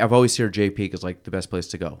I've always heard J Peak is like the best place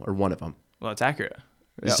to go, or one of them. Well, it's accurate.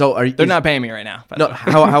 Yep. So they're not paying me right now. No.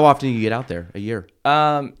 How often do you get out there? A year?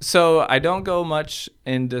 So I don't go much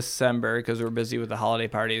in December because we're busy with the holiday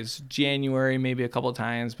parties. January maybe a couple of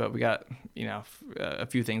times, but we got a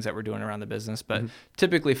few things that we're doing around the business. But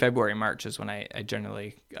typically February, March is when I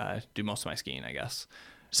generally do most of my skiing, I guess.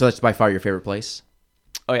 So that's by far your favorite place?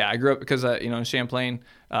 Oh yeah, I grew up because in Champlain,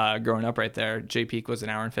 growing up right there, J Peak was an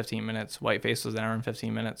hour and 15 minutes. Whiteface was an hour and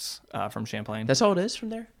 15 minutes from Champlain. That's all it is from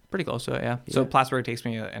there? Pretty close to it, yeah. So Plattsburgh takes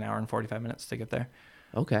me an hour and 45 minutes to get there.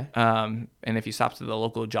 Okay. And if you stop to the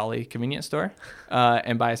local Jolly convenience store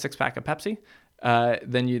and buy a 6-pack of Pepsi,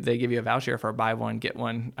 then they give you a voucher for a buy one get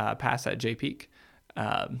one pass at J Peak.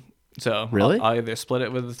 So really, I'll either split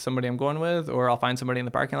it with somebody I'm going with, or I'll find somebody in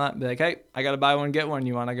the parking lot and be like, "Hey, I got to buy one get one.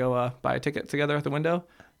 You want to go buy a ticket together at the window?"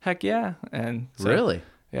 Heck yeah! And so, really.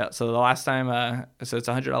 Yeah, so the last time, so it's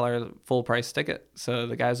 $100 full price ticket. So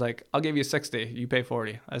the guy's like, "I'll give you 60, you pay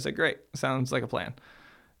 40." I said, "Great, sounds like a plan."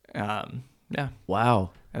 Yeah.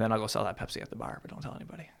 Wow. And then I'll go sell that Pepsi at the bar, but don't tell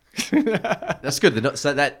anybody. That's good.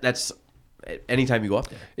 So that's anytime you go up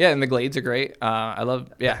there. Yeah, and the Glades are great. I love.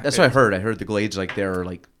 Yeah, that's what I heard. I heard the Glades they're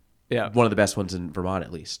yeah, one of the best ones in Vermont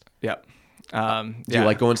at least. Yep. Do you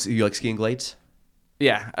like going? You like skiing Glades?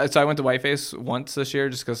 Yeah. So I went to Whiteface once this year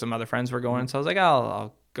just because some other friends were going. So I was like,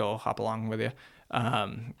 I'll go hop along with you.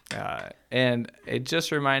 And it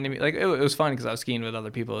just reminded me, like, it was fun because I was skiing with other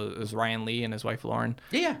people. It was Ryan Lee and his wife Lauren.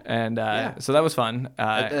 Yeah. And so that was fun.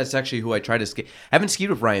 That's actually who I try to ski. I haven't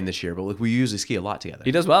skied with Ryan this year, but we usually ski a lot together.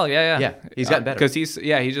 He does well. Yeah. Yeah. He's gotten better because he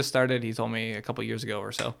just started. He told me a couple years ago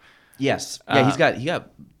or so. Yes. Yeah. He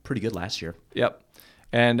got pretty good last year. Yep.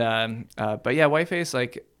 And but yeah, Whiteface,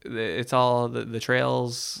 like, it's all the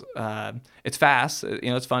trails. It's fast.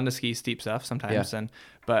 It's fun to ski steep stuff sometimes. Yeah.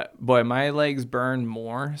 But boy, my legs burn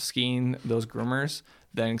more skiing those groomers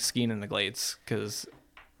than skiing in the Glades because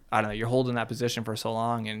I don't know, you're holding that position for so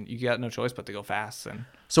long and you got no choice but to go fast. And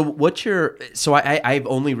so I've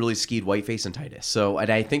only really skied Whiteface and Titus.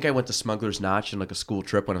 And I think I went to Smuggler's Notch in like a school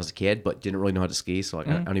trip when I was a kid, but didn't really know how to ski. So I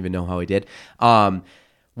don't even know how I did.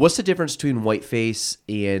 What's the difference between Whiteface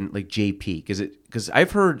and like J Peak? Is it because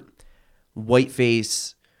I've heard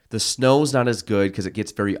Whiteface, the snow's not as good because it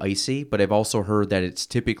gets very icy, but I've also heard that it's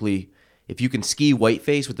typically, if you can ski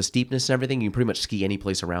Whiteface with the steepness and everything, you can pretty much ski any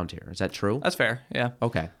place around here. Is that true? That's fair. Yeah.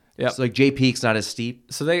 Okay. Yeah. So like J Peak's not as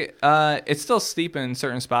steep. So it's still steep in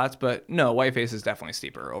certain spots, but no, Whiteface is definitely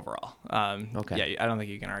steeper overall. Okay. Yeah, I don't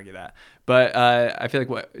think you can argue that. But I feel like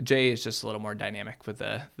what J is just a little more dynamic with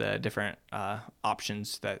the different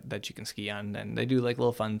options that you can ski on, and they do like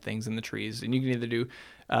little fun things in the trees, and you can either do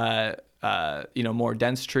more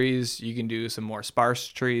dense trees, you can do some more sparse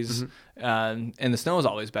trees, and the snow is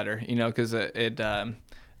always better, because it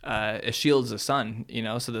shields the sun,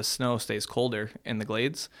 so the snow stays colder in the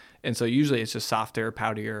Glades. And so usually it's just softer,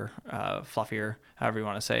 powderier, fluffier, however you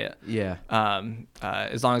want to say it. Yeah.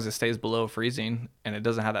 As long as it stays below freezing and it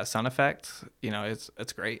doesn't have that sun effect,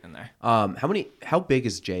 it's great in there. How big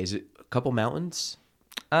is Jay? Is it a couple mountains?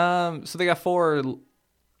 So they got 4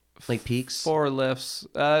 like peaks? 4 lifts.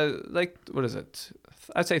 Like, what is it?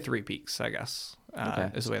 I'd say 3 peaks, I guess,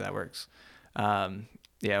 is the way that works.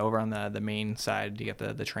 Yeah, over on the main side, you get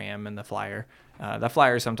the tram and the flyer. The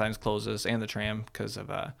flyer sometimes closes, and the tram because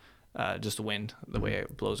of just the wind, the way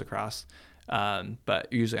it blows across. But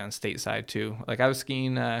usually on state side too. Like I was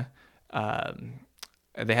skiing, they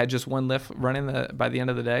had just one lift running by the end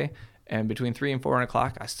of the day, and between 3 and 4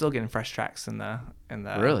 o'clock, I was still getting fresh tracks in the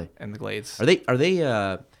Glades. Are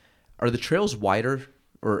the trails wider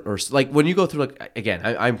or like when you go through, like, again,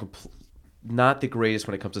 I'm not the greatest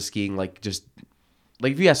when it comes to skiing, like just.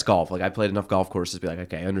 Like if you ask golf, like I played enough golf courses to be like,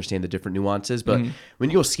 okay, I understand the different nuances. But when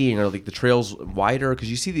you go skiing, are like the trails wider? Because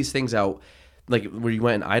you see these things out, like where you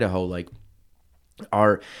went in Idaho, like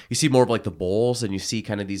you see more of like the bowls, and you see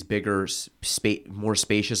kind of these bigger, more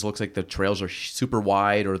spacious. Looks like the trails are super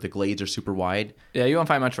wide, or the glades are super wide. Yeah, you won't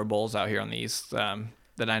find much for bowls out here on the east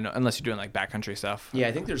that I know, unless you're doing like backcountry stuff. Yeah,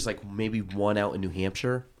 I think there's like maybe one out in New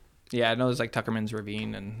Hampshire. Yeah, I know there's like Tuckerman's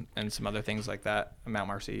Ravine and some other things like that. Mount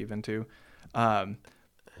Marcy even too.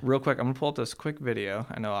 Real quick, I'm gonna pull up this quick video.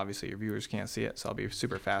 I know obviously your viewers can't see it, so I'll be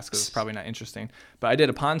super fast because it's probably not interesting. But I did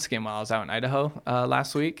a pond skim while I was out in Idaho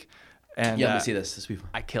last week. And Yeah, let me see this.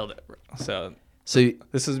 I killed it. So So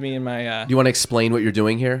this is me and my. you want to explain what you're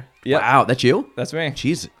doing here? Yep. Wow, that's you? That's me.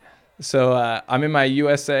 Jeez. So I'm in my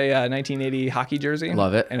USA 1980 hockey jersey.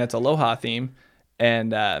 Love it. And it's Aloha theme.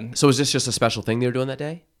 And So is this just a special thing they were doing that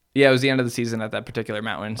day? yeah, it was the end of the season at that particular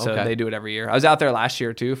mountain. So Okay. they do it every year. I was out there last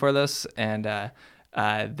year too for this, and I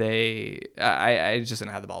just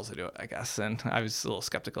didn't have the balls to do it, I guess. And I was a little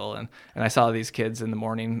skeptical. And I saw these kids in the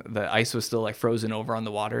morning. The ice was still like frozen over on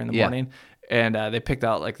the water in the morning. And they picked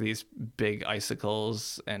out like these big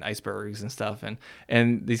icicles and icebergs and stuff.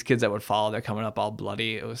 And these kids that would fall, they're coming up all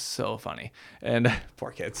bloody. It was so funny. And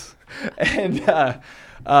poor kids. And yeah,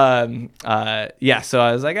 so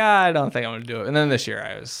I was like, I don't think I'm going to do it. And then this year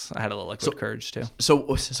I had a little liquid courage too.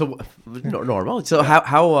 So normal. So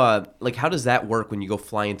how does that work when you go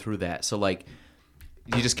flying through that? So like,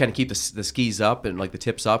 you just kind of keep the skis up and like the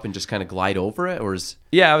tips up and just kind of glide over it, or is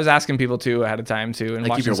Yeah, I was asking people too ahead of time too, and like keep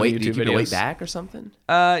watching your some weight? YouTube Do you keep videos. your weight back or something?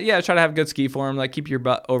 Yeah, try to have good ski form. Like keep your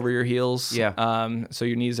butt over your heels. Yeah. So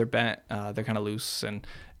your knees are bent. They're kind of loose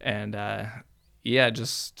and yeah,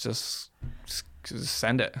 just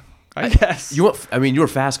send it. I guess. You were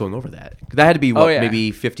fast going over that. That had to be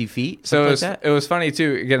maybe 50 feet. So Something it was funny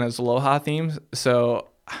too. Again, it was Aloha themed. So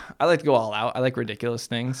I like to go all out. I like ridiculous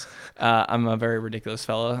things. I'm a very ridiculous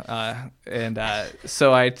fella.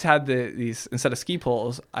 So I had these, instead of ski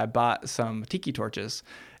poles, I bought some tiki torches,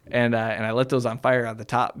 and I lit those on fire at the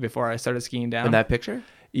top before I started skiing down. in that picture.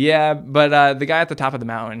 Yeah, but the guy at the top of the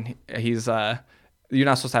mountain, he's you're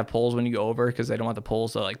not supposed to have poles when you go over because they don't want the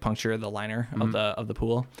poles to like puncture the liner of the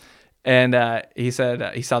pool. And he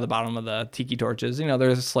said he saw the bottom of the tiki torches. You know,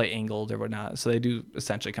 there's a slight angled or whatnot, so they do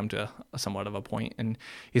essentially come to a somewhat of a point. And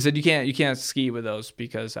he said you can't ski with those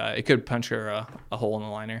because it could puncture a hole in the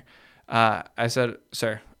liner. I said,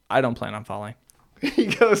 sir, I don't plan on falling. He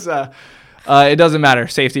goes, it doesn't matter,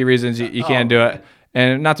 safety reasons, you can't do it.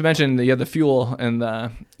 And not to mention you have the fuel and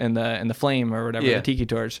the flame or whatever, the tiki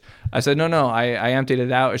torch. I said, no, I emptied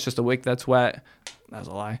it out. It's just a wick that's wet. That was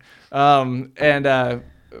a lie.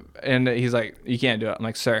 And he's like, you can't do it. I'm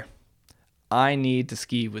like, sir, I need to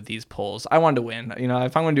ski with these poles. I wanted to win. You know,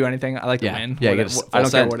 if I'm going to do anything, I like to win. Yeah, I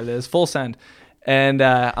don't care what it is. Full send. And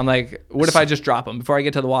I'm like, what if I just drop them? Before I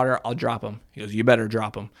get to the water, I'll drop them. He goes, you better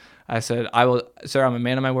drop them. I said, I will, sir, I'm a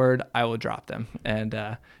man of my word. I will drop them.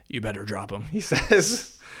 And you better drop them, he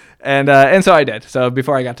says. And so I did. So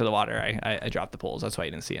before I got to the water, I dropped the poles. That's why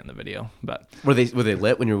you didn't see it in the video. But Were they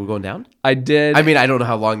lit when you were going down? I did. I mean, I don't know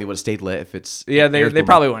how long they would have stayed lit if it's they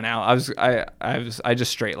probably went out. I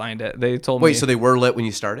just straight lined it. They told me. Wait, so they were lit when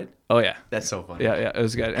you started? Oh yeah. That's so funny. Yeah, it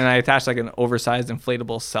was good. And I attached like an oversized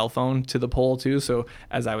inflatable cell phone to the pole too. So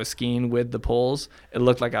as I was skiing with the poles, it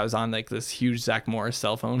looked like I was on like this huge Zach Morris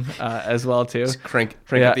cell phone as well too. Just crank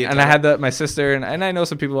yeah, up the and I had my sister and I know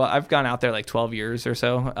some people. I've gone out there like 12 years or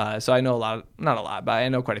so. So I know not a lot, but I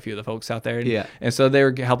know quite a few of the folks out there. Yeah. And so they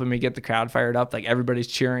were helping me get the crowd fired up. Like everybody's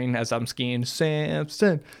cheering as I'm skiing.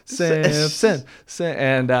 Samson.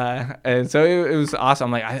 And so it was awesome.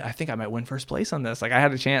 I'm like, I think I might win first place on this. Like I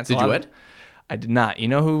had a chance. Did you win? I did not. You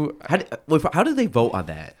know who? How did they vote on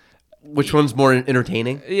that? Which one's more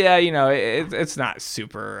entertaining? Yeah, you know, it's not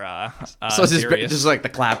super So it's serious. just like the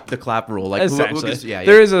clap rule. Like Essentially. yeah.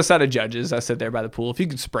 There is a set of judges that sit there by the pool. If you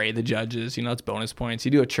could spray the judges, you know, it's bonus points.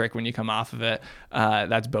 You do a trick when you come off of it,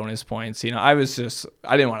 that's bonus points. You know, I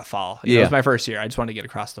didn't want to fall. You know, it was my first year. I just wanted to get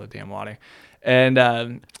across the damn water.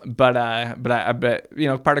 And but I bet, you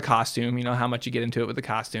know, part of costume, you know, how much you get into it with the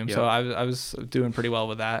costume. Yep. So I was doing pretty well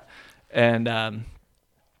with that. And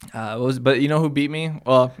but you know who beat me?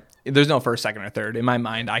 Well, there's no first, second, or third. In my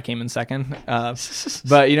mind, I came in second.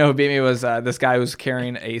 But you know who beat me was this guy who was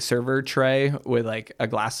carrying a server tray with like a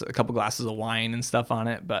couple glasses of wine and stuff on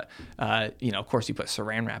it. But you know, of course, you put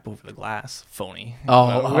saran wrap over the glass. Phony.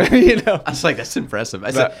 You know, I was like, that's impressive.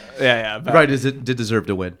 But Probably did deserve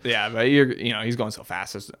to win. Yeah, but you know, he's going so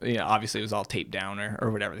fast. You know, obviously it was all taped down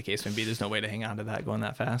or whatever the case may be. There's no way to hang on to that going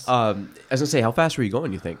that fast. I was gonna say, how fast were you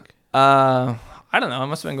going? You think? I don't know. I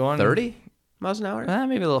must have been going 30 miles an hour.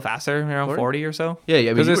 Maybe a little faster, around 40 or so. Yeah,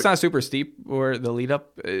 because it's not super steep. Or the lead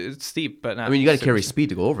up, it's steep, but not. I mean, you got to carry speed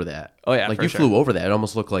to go over that. Oh yeah, like you flew over that. It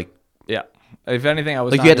almost looked like If anything, I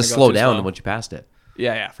was Like not you had to gonna go slow too down slow. once you passed it.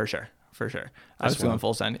 Yeah, for sure. I was wild. going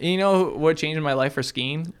full send. And you know what changed my life for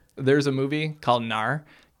skiing? There's a movie called NAR.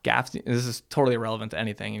 Gaffney. This is totally irrelevant to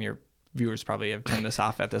anything, and your viewers probably have turned this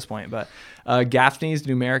off at this point. But Gaffney's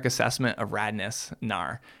Numeric Assessment of Radness,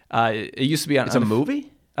 NAR. It used to be on. It's a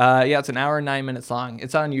movie? Yeah, it's an hour and 9 minutes long.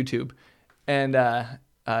 It's on YouTube, and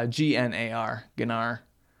GNAR, Gnar,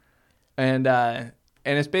 and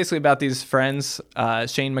it's basically about these friends.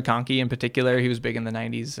 Shane McConkey in particular, he was big in the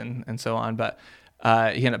 '90s and so on, but he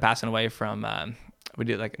ended up passing away from. We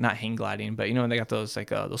did like not hang gliding, but you know when they got those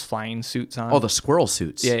like those flying suits on. Oh, the squirrel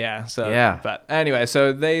suits. Yeah. So yeah. But anyway,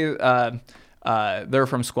 so they're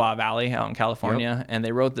from Squaw Valley out in California, and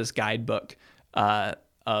they wrote this guidebook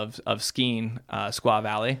of skiing Squaw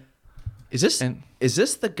Valley. Is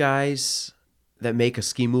this the guys that make a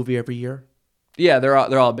ski movie every year? Yeah, they're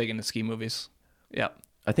all big into ski movies. Yep.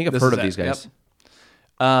 I think I've heard of these guys.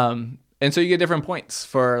 Yep. And so you get different points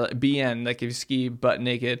for BN. Like if you ski butt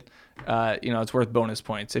naked, it's worth bonus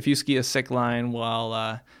points. If you ski a sick line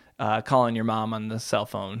while calling your mom on the cell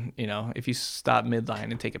phone, if you stop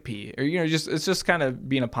midline and take a pee, or it's just kind of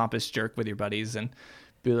being a pompous jerk with your buddies and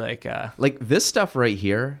be like this stuff right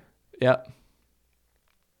here. Yep.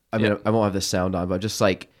 I mean, I won't have the sound on, but just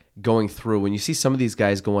like going through when you see some of these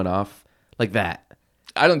guys going off like that.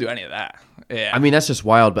 I don't do any of that. Yeah. I mean, that's just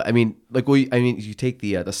wild. But I mean, you take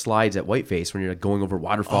the slides at Whiteface when you're like going over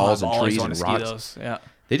waterfalls and trees and rocks. Those. Yeah.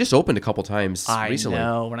 They just opened a couple times recently. I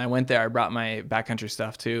know. When I went there, I brought my backcountry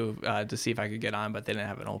stuff too to see if I could get on, but they didn't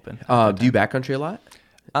have it open. Do you backcountry a lot?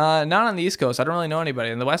 Not on the East Coast. I don't really know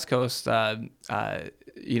anybody. On the West Coast, my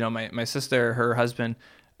sister, her husband,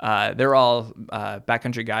 they're all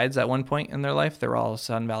backcountry guides at one point in their life. They're all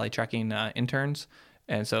Sun Valley trekking interns.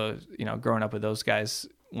 And so, growing up with those guys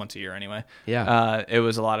once a year anyway, it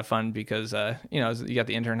was a lot of fun because, you got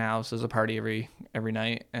the intern house. There's a party every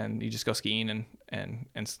night, and you just go skiing and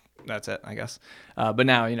that's it, I guess. But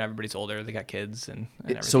now, everybody's older. They got kids and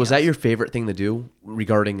everything. So is that your favorite thing to do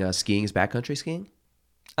regarding skiing is backcountry skiing?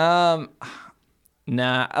 Nah,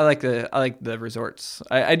 I like the resorts.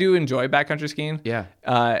 I do enjoy backcountry skiing. Yeah.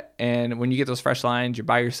 And when you get those fresh lines, you're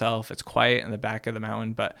by yourself. It's quiet in the back of the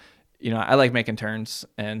mountain, but I like making turns,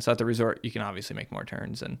 and so at the resort you can obviously make more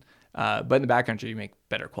turns, and but in the backcountry you make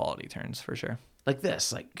better quality turns for sure. Like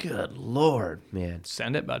this, like good Lord, man,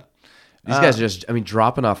 send it, bud. These guys are just,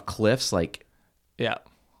 dropping off cliffs, like. Yeah,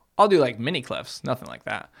 I'll do like mini cliffs, nothing like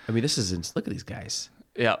that. I mean, this is look at these guys.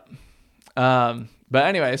 Yep. But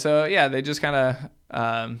anyway, so yeah, they just kind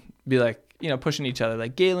of be like, pushing each other,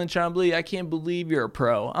 like, Galen Chambly, I can't believe you're a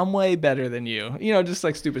pro. I'm way better than you. Just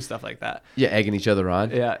like stupid stuff like that. Yeah, egging each other on.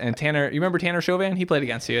 Yeah, and Tanner, you remember Tanner Chauvin? He played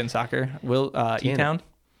against you in soccer. E-Town?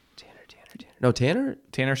 No, Tanner?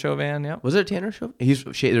 Tanner Chauvin, yeah. Was it Tanner Chauvin?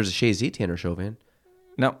 There's a Shay Z Tanner Chauvin.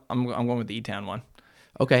 No, I'm going with the E-Town one.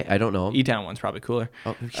 Okay, I don't know him. E-Town one's probably cooler.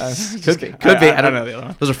 Oh, could be. I don't know the other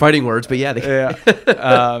one. Those are fighting words, but yeah.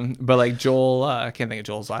 But like Joel, I can't think of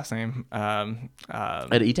Joel's last name.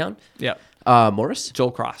 At E-Town? Yeah. Morris?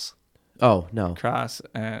 Joel Cross. Oh, no. Cross.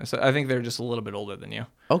 So I think they're just a little bit older than you.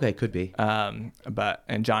 Okay, could be. And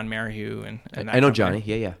John Merrihew and I know Johnny.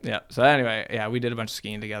 Yeah. Yeah. So anyway, yeah, we did a bunch of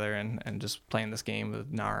skiing together and just playing this game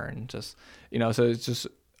with NAR and just so it's just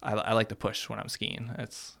I like to push when I'm skiing.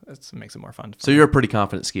 It makes it more fun. So you're a pretty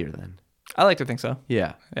confident skier then? I like to think so.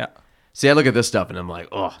 Yeah. Yeah. See, I look at this stuff and I'm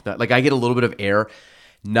like, like I get a little bit of air.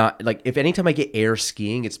 Not like if anytime I get air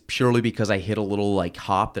skiing, it's purely because I hit a little like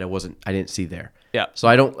hop that I didn't see there. Yeah. So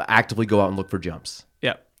I don't actively go out and look for jumps.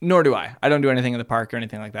 Yeah. Nor do I. I don't do anything in the park or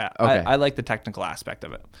anything like that. Okay. I like the technical aspect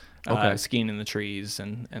of it. Okay. Skiing in the trees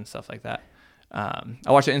and stuff like that. I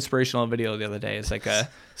watched an inspirational video the other day. It's like a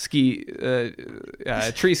tree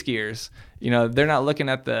skiers. They're not looking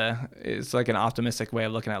at it's like an optimistic way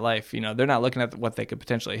of looking at life. They're not looking at what they could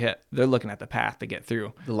potentially hit. They're looking at the path to get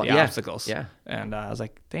through the obstacles. Yeah. And I was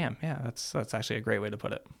like, damn, yeah, that's actually a great way to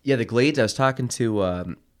put it. Yeah, the glades. I was talking to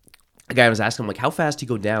a guy. I was asking him like, how fast do you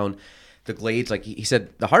go down the glades? Like he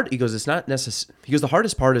said, he goes, it's not necessary. He goes, the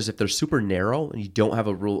hardest part is if they're super narrow and you don't have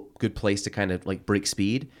a real good place to kind of like break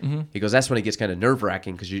speed. Mm-hmm. He goes, that's when it gets kind of nerve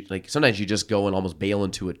wracking because you like sometimes you just go and almost bail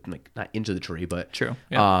into it, like not into the tree, but true.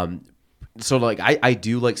 Yeah. So like I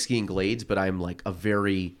do like skiing glades, but I'm like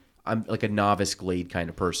a novice glade kind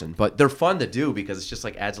of person. But they're fun to do because it's just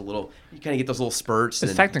like adds a little. You kind of get those little spurts.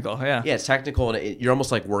 It's technical, yeah. Yeah, it's technical, and you're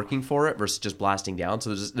almost like working for it versus just blasting down.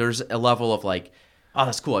 So there's a level of like, oh,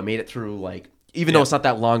 that's cool. I made it through, like, even though it's not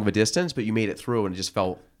that long of a distance, but you made it through and it just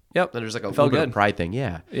felt Yep. Then there's like a It little felt bit of good. pride thing.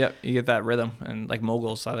 Yeah. Yep. You get that rhythm, and like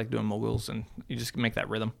moguls, I like doing moguls, and you just make that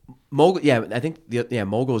rhythm. Mogul, yeah, I think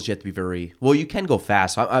moguls you have to be very well. You can go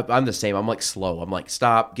fast. I'm the same. I'm like slow. I'm like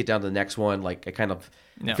stop, get down to the next one. Like I kind of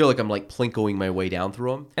feel like I'm like plinkoing my way down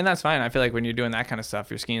through them. And that's fine. I feel like when you're doing that kind of stuff,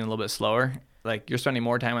 you're skiing a little bit slower. Like you're spending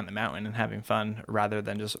more time on the mountain and having fun rather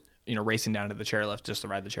than just racing down to the chairlift just to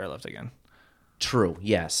ride the chairlift again. True.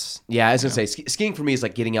 Yes. Yeah. I was gonna say skiing for me is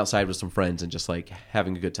like getting outside with some friends and just like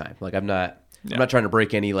having a good time. Like I'm not trying to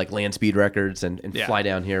break any like land speed records and fly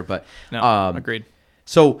down here. But no, agreed.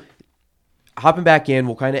 So hopping back in,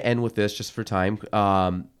 we'll kind of end with this just for time.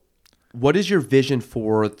 What is your vision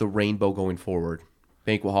for the Rainbow going forward?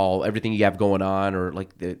 Banquet Hall, everything you have going on, or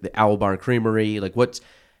like the Owl Barn Creamery, like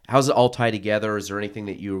how's it all tie together? Is there anything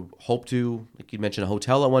that you hope to, like you mentioned a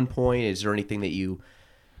hotel at one point? Is there anything that you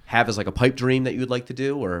have as like a pipe dream that you would like to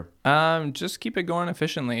do, or just keep it going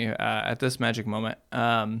efficiently at this magic moment.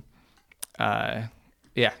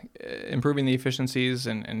 Improving the efficiencies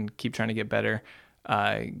and keep trying to get better,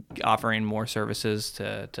 offering more services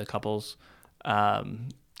to couples, I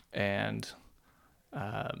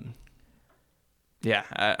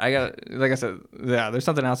got, like I said, there's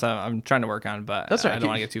something else I'm trying to work on, but that's right. I don't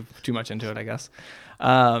want to get too much into it, I guess.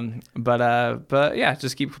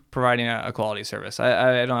 Just keep providing a quality service.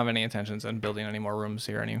 I don't have any intentions on building any more rooms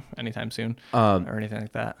here anytime soon, or anything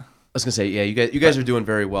like that. I was gonna say, yeah, you guys are doing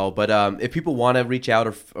very well. But if people want to reach out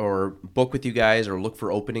or book with you guys or look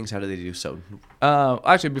for openings, how do they do so?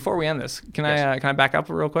 Actually, before we end this, can I back up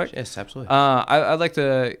real quick? Yes, absolutely. I'd like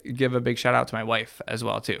to give a big shout out to my wife as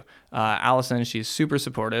well too. Allison, she's super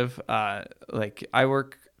supportive. Like I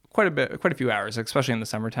work quite a few hours, especially in the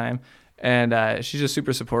summertime. And she's just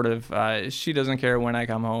super supportive. She doesn't care when I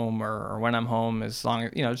come home or when I'm home, as long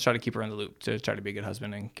as just try to keep her in the loop, to try to be a good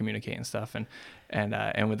husband and communicate and stuff.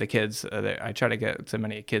 And with the kids, I try to get to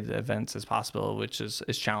many kids events as possible, which is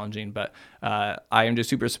challenging. But I am just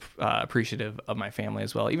super appreciative of my family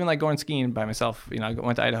as well. Even like going skiing by myself. I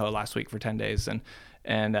went to Idaho last week for 10 days,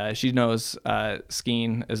 and she knows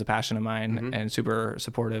skiing is a passion of mine, and super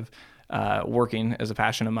supportive. Working is a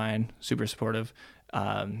passion of mine, super supportive.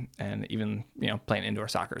 And even playing indoor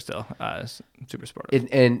soccer still super supportive.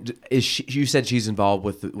 And is she, you said she's involved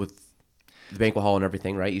with the banquet hall and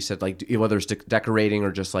everything, right? You said like whether it's decorating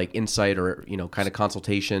or just like insight or kind of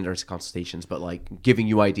consultations, but like giving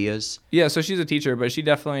you ideas. Yeah, so she's a teacher, but she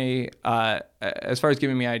definitely, as far as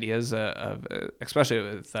giving me ideas of especially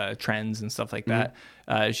with trends and stuff like that,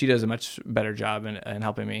 she does a much better job in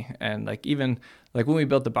helping me. And like even like when we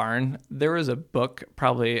built the barn, there was a book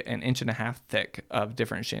probably an inch and a half thick of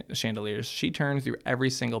different chandeliers. She turned through every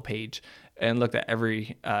single page and looked at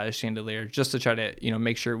every chandelier just to try to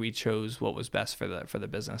make sure we chose what was best for the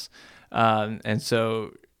business. And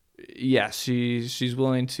so yes, she's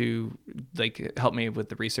willing to like help me with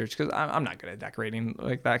the research, because I'm not good at decorating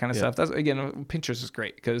like that kind of stuff. That's, again, Pinterest is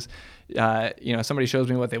great because somebody shows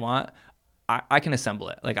me what they want. I can assemble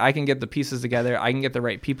it. Like I can get the pieces together. I can get the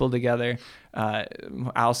right people together.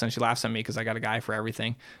 Allison, she laughs at me because I got a guy for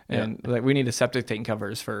everything. And like we need a septic tank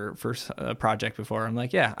covers for a project before. I'm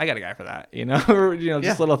like, yeah, I got a guy for that.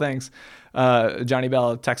 Just little things. Johnny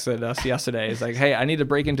Bell texted us yesterday. He's like, hey, I need to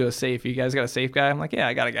break into a safe. You guys got a safe guy? I'm like, yeah,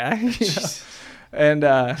 I got a guy. And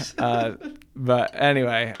but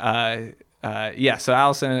anyway, so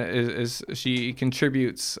Allison she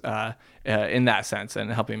contributes in that sense,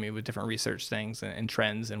 and helping me with different research things and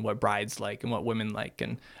trends and what brides like and what women like.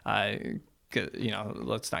 And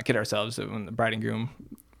let's not kid ourselves, when the bride and groom,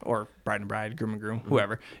 or bride and bride, groom and groom,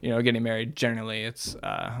 whoever, getting married, generally it's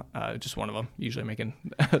just one of them usually making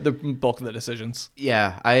the bulk of the decisions.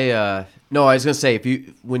 Yeah, I was gonna say,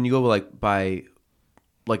 when you go like by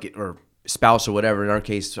like or spouse or whatever, in our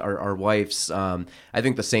case our wives, I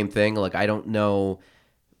think the same thing. Like I don't know,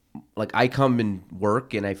 like I come and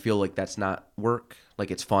work and I feel like that's not work,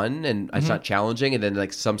 like it's fun and it's not challenging. And then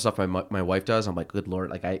like some stuff my wife does, I'm like, good Lord,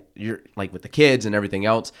 like you're like with the kids and everything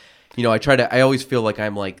else, I always feel like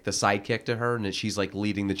I'm like the sidekick to her and that she's like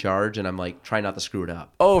leading the charge, and I'm like trying not to screw it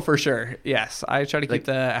up. Oh, for sure. Yes. I try to keep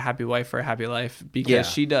the happy wife for a happy life, because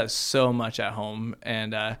she does so much at home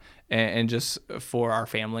and just for our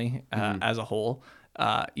family as a whole.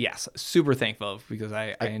 Yes, super thankful, because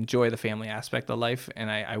I enjoy the family aspect of life, and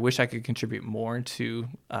I wish I could contribute more to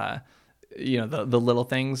the little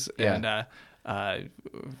things. Yeah. And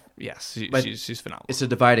yes, she's phenomenal. It's a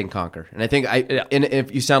divide and conquer, and I think and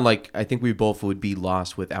if you sound like, I think we both would be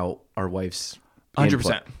lost without our wife's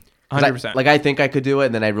 100%. 100%. Like I think I could do it,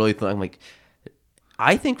 and then I really I'm like,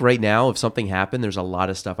 I think right now if something happened, there's a lot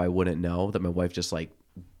of stuff I wouldn't know that my wife just like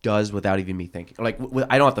does without even me thinking. Like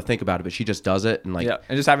I don't have to think about it, but she just does it, and like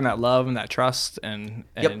and just having that love and that trust, and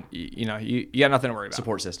you got nothing to worry about.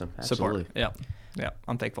 Support system, absolutely. Yeah.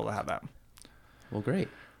 I'm thankful to have that. Well, great.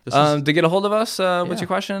 To get a hold of us, what's your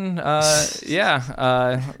question?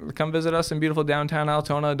 Come visit us in beautiful downtown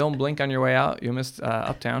Altona. Don't blink on your way out. You missed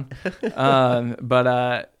Uptown. Give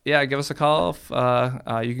us a call.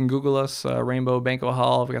 You can Google us, Rainbow Banquet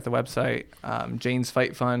Hall. We got the website, Jane's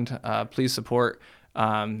Fight Fund. Please support.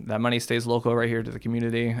 That money stays local right here to the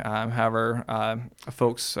community. However,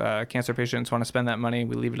 folks, cancer patients want to spend that money,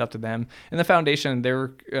 we leave it up to them. And the foundation, they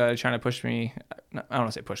were trying to push me, I don't want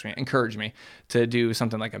to say push me, encourage me to do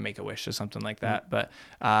something like a Make-A-Wish or something like that. But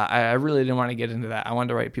I really didn't want to get into that. I wanted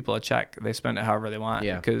to write people a check. They spend it however they want.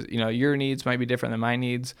 Because, your needs might be different than my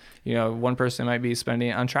needs. One person might be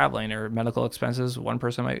spending on traveling or medical expenses. One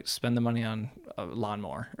person might spend the money on a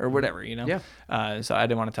lawnmower or whatever, So I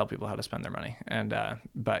didn't want to tell people how to spend their money. And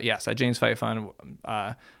but yes, at Jane's Fight Fund,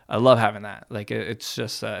 I love having that. Like it's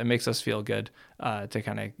just it makes us feel good to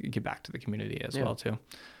kind of give back to the community as well too.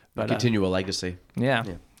 But continue a legacy. Yep,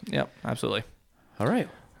 absolutely. All right.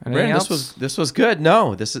 Brandon, this was good.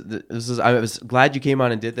 No, this is. I was glad you came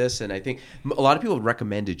on and did this, and I think a lot of people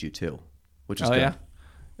recommended you too, which is good. Yeah.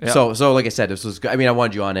 Yep. So like I said, this was good. I mean, I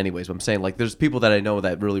wanted you on anyways, but I'm saying like there's people that I know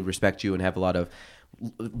that really respect you and have a lot of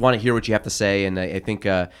want to hear what you have to say, and I think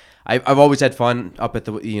I've always had fun up at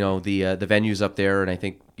the the venues up there, and I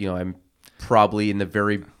think I'm probably in the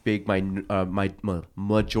very big my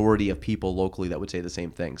majority of people locally that would say the same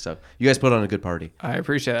thing. So you guys put on a good party. I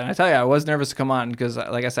appreciate it. And I tell you, I was nervous to come on because,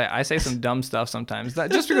 like I say, I say some dumb stuff sometimes.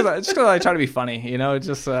 Just because I try to be funny, It's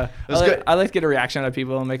just I like to get a reaction out of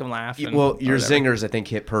people and make them laugh. Well, your zingers I think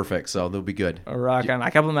hit perfect, so they'll be good. Rock on. I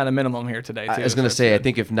kept them at a minimum here today too. I was gonna say, I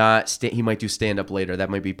think if not, he might do stand up later. That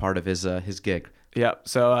might be part of his gig. Yep.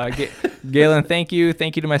 So, Galen, thank you.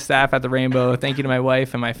 Thank you to my staff at the Rainbow. Thank you to my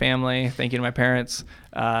wife and my family. Thank you to my parents.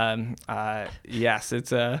 Yes,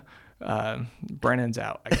 it's Brennan's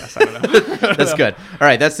out, I guess. I don't know. That's good. All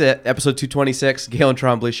right, that's it. Episode 226, Galen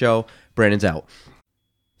Trombley Show. Brennan's out.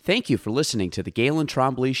 Thank you for listening to the Galen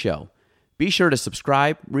Trombley Show. Be sure to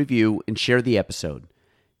subscribe, review, and share the episode.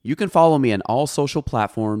 You can follow me on all social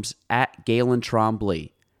platforms at Galen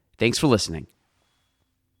Trombley. Thanks for listening.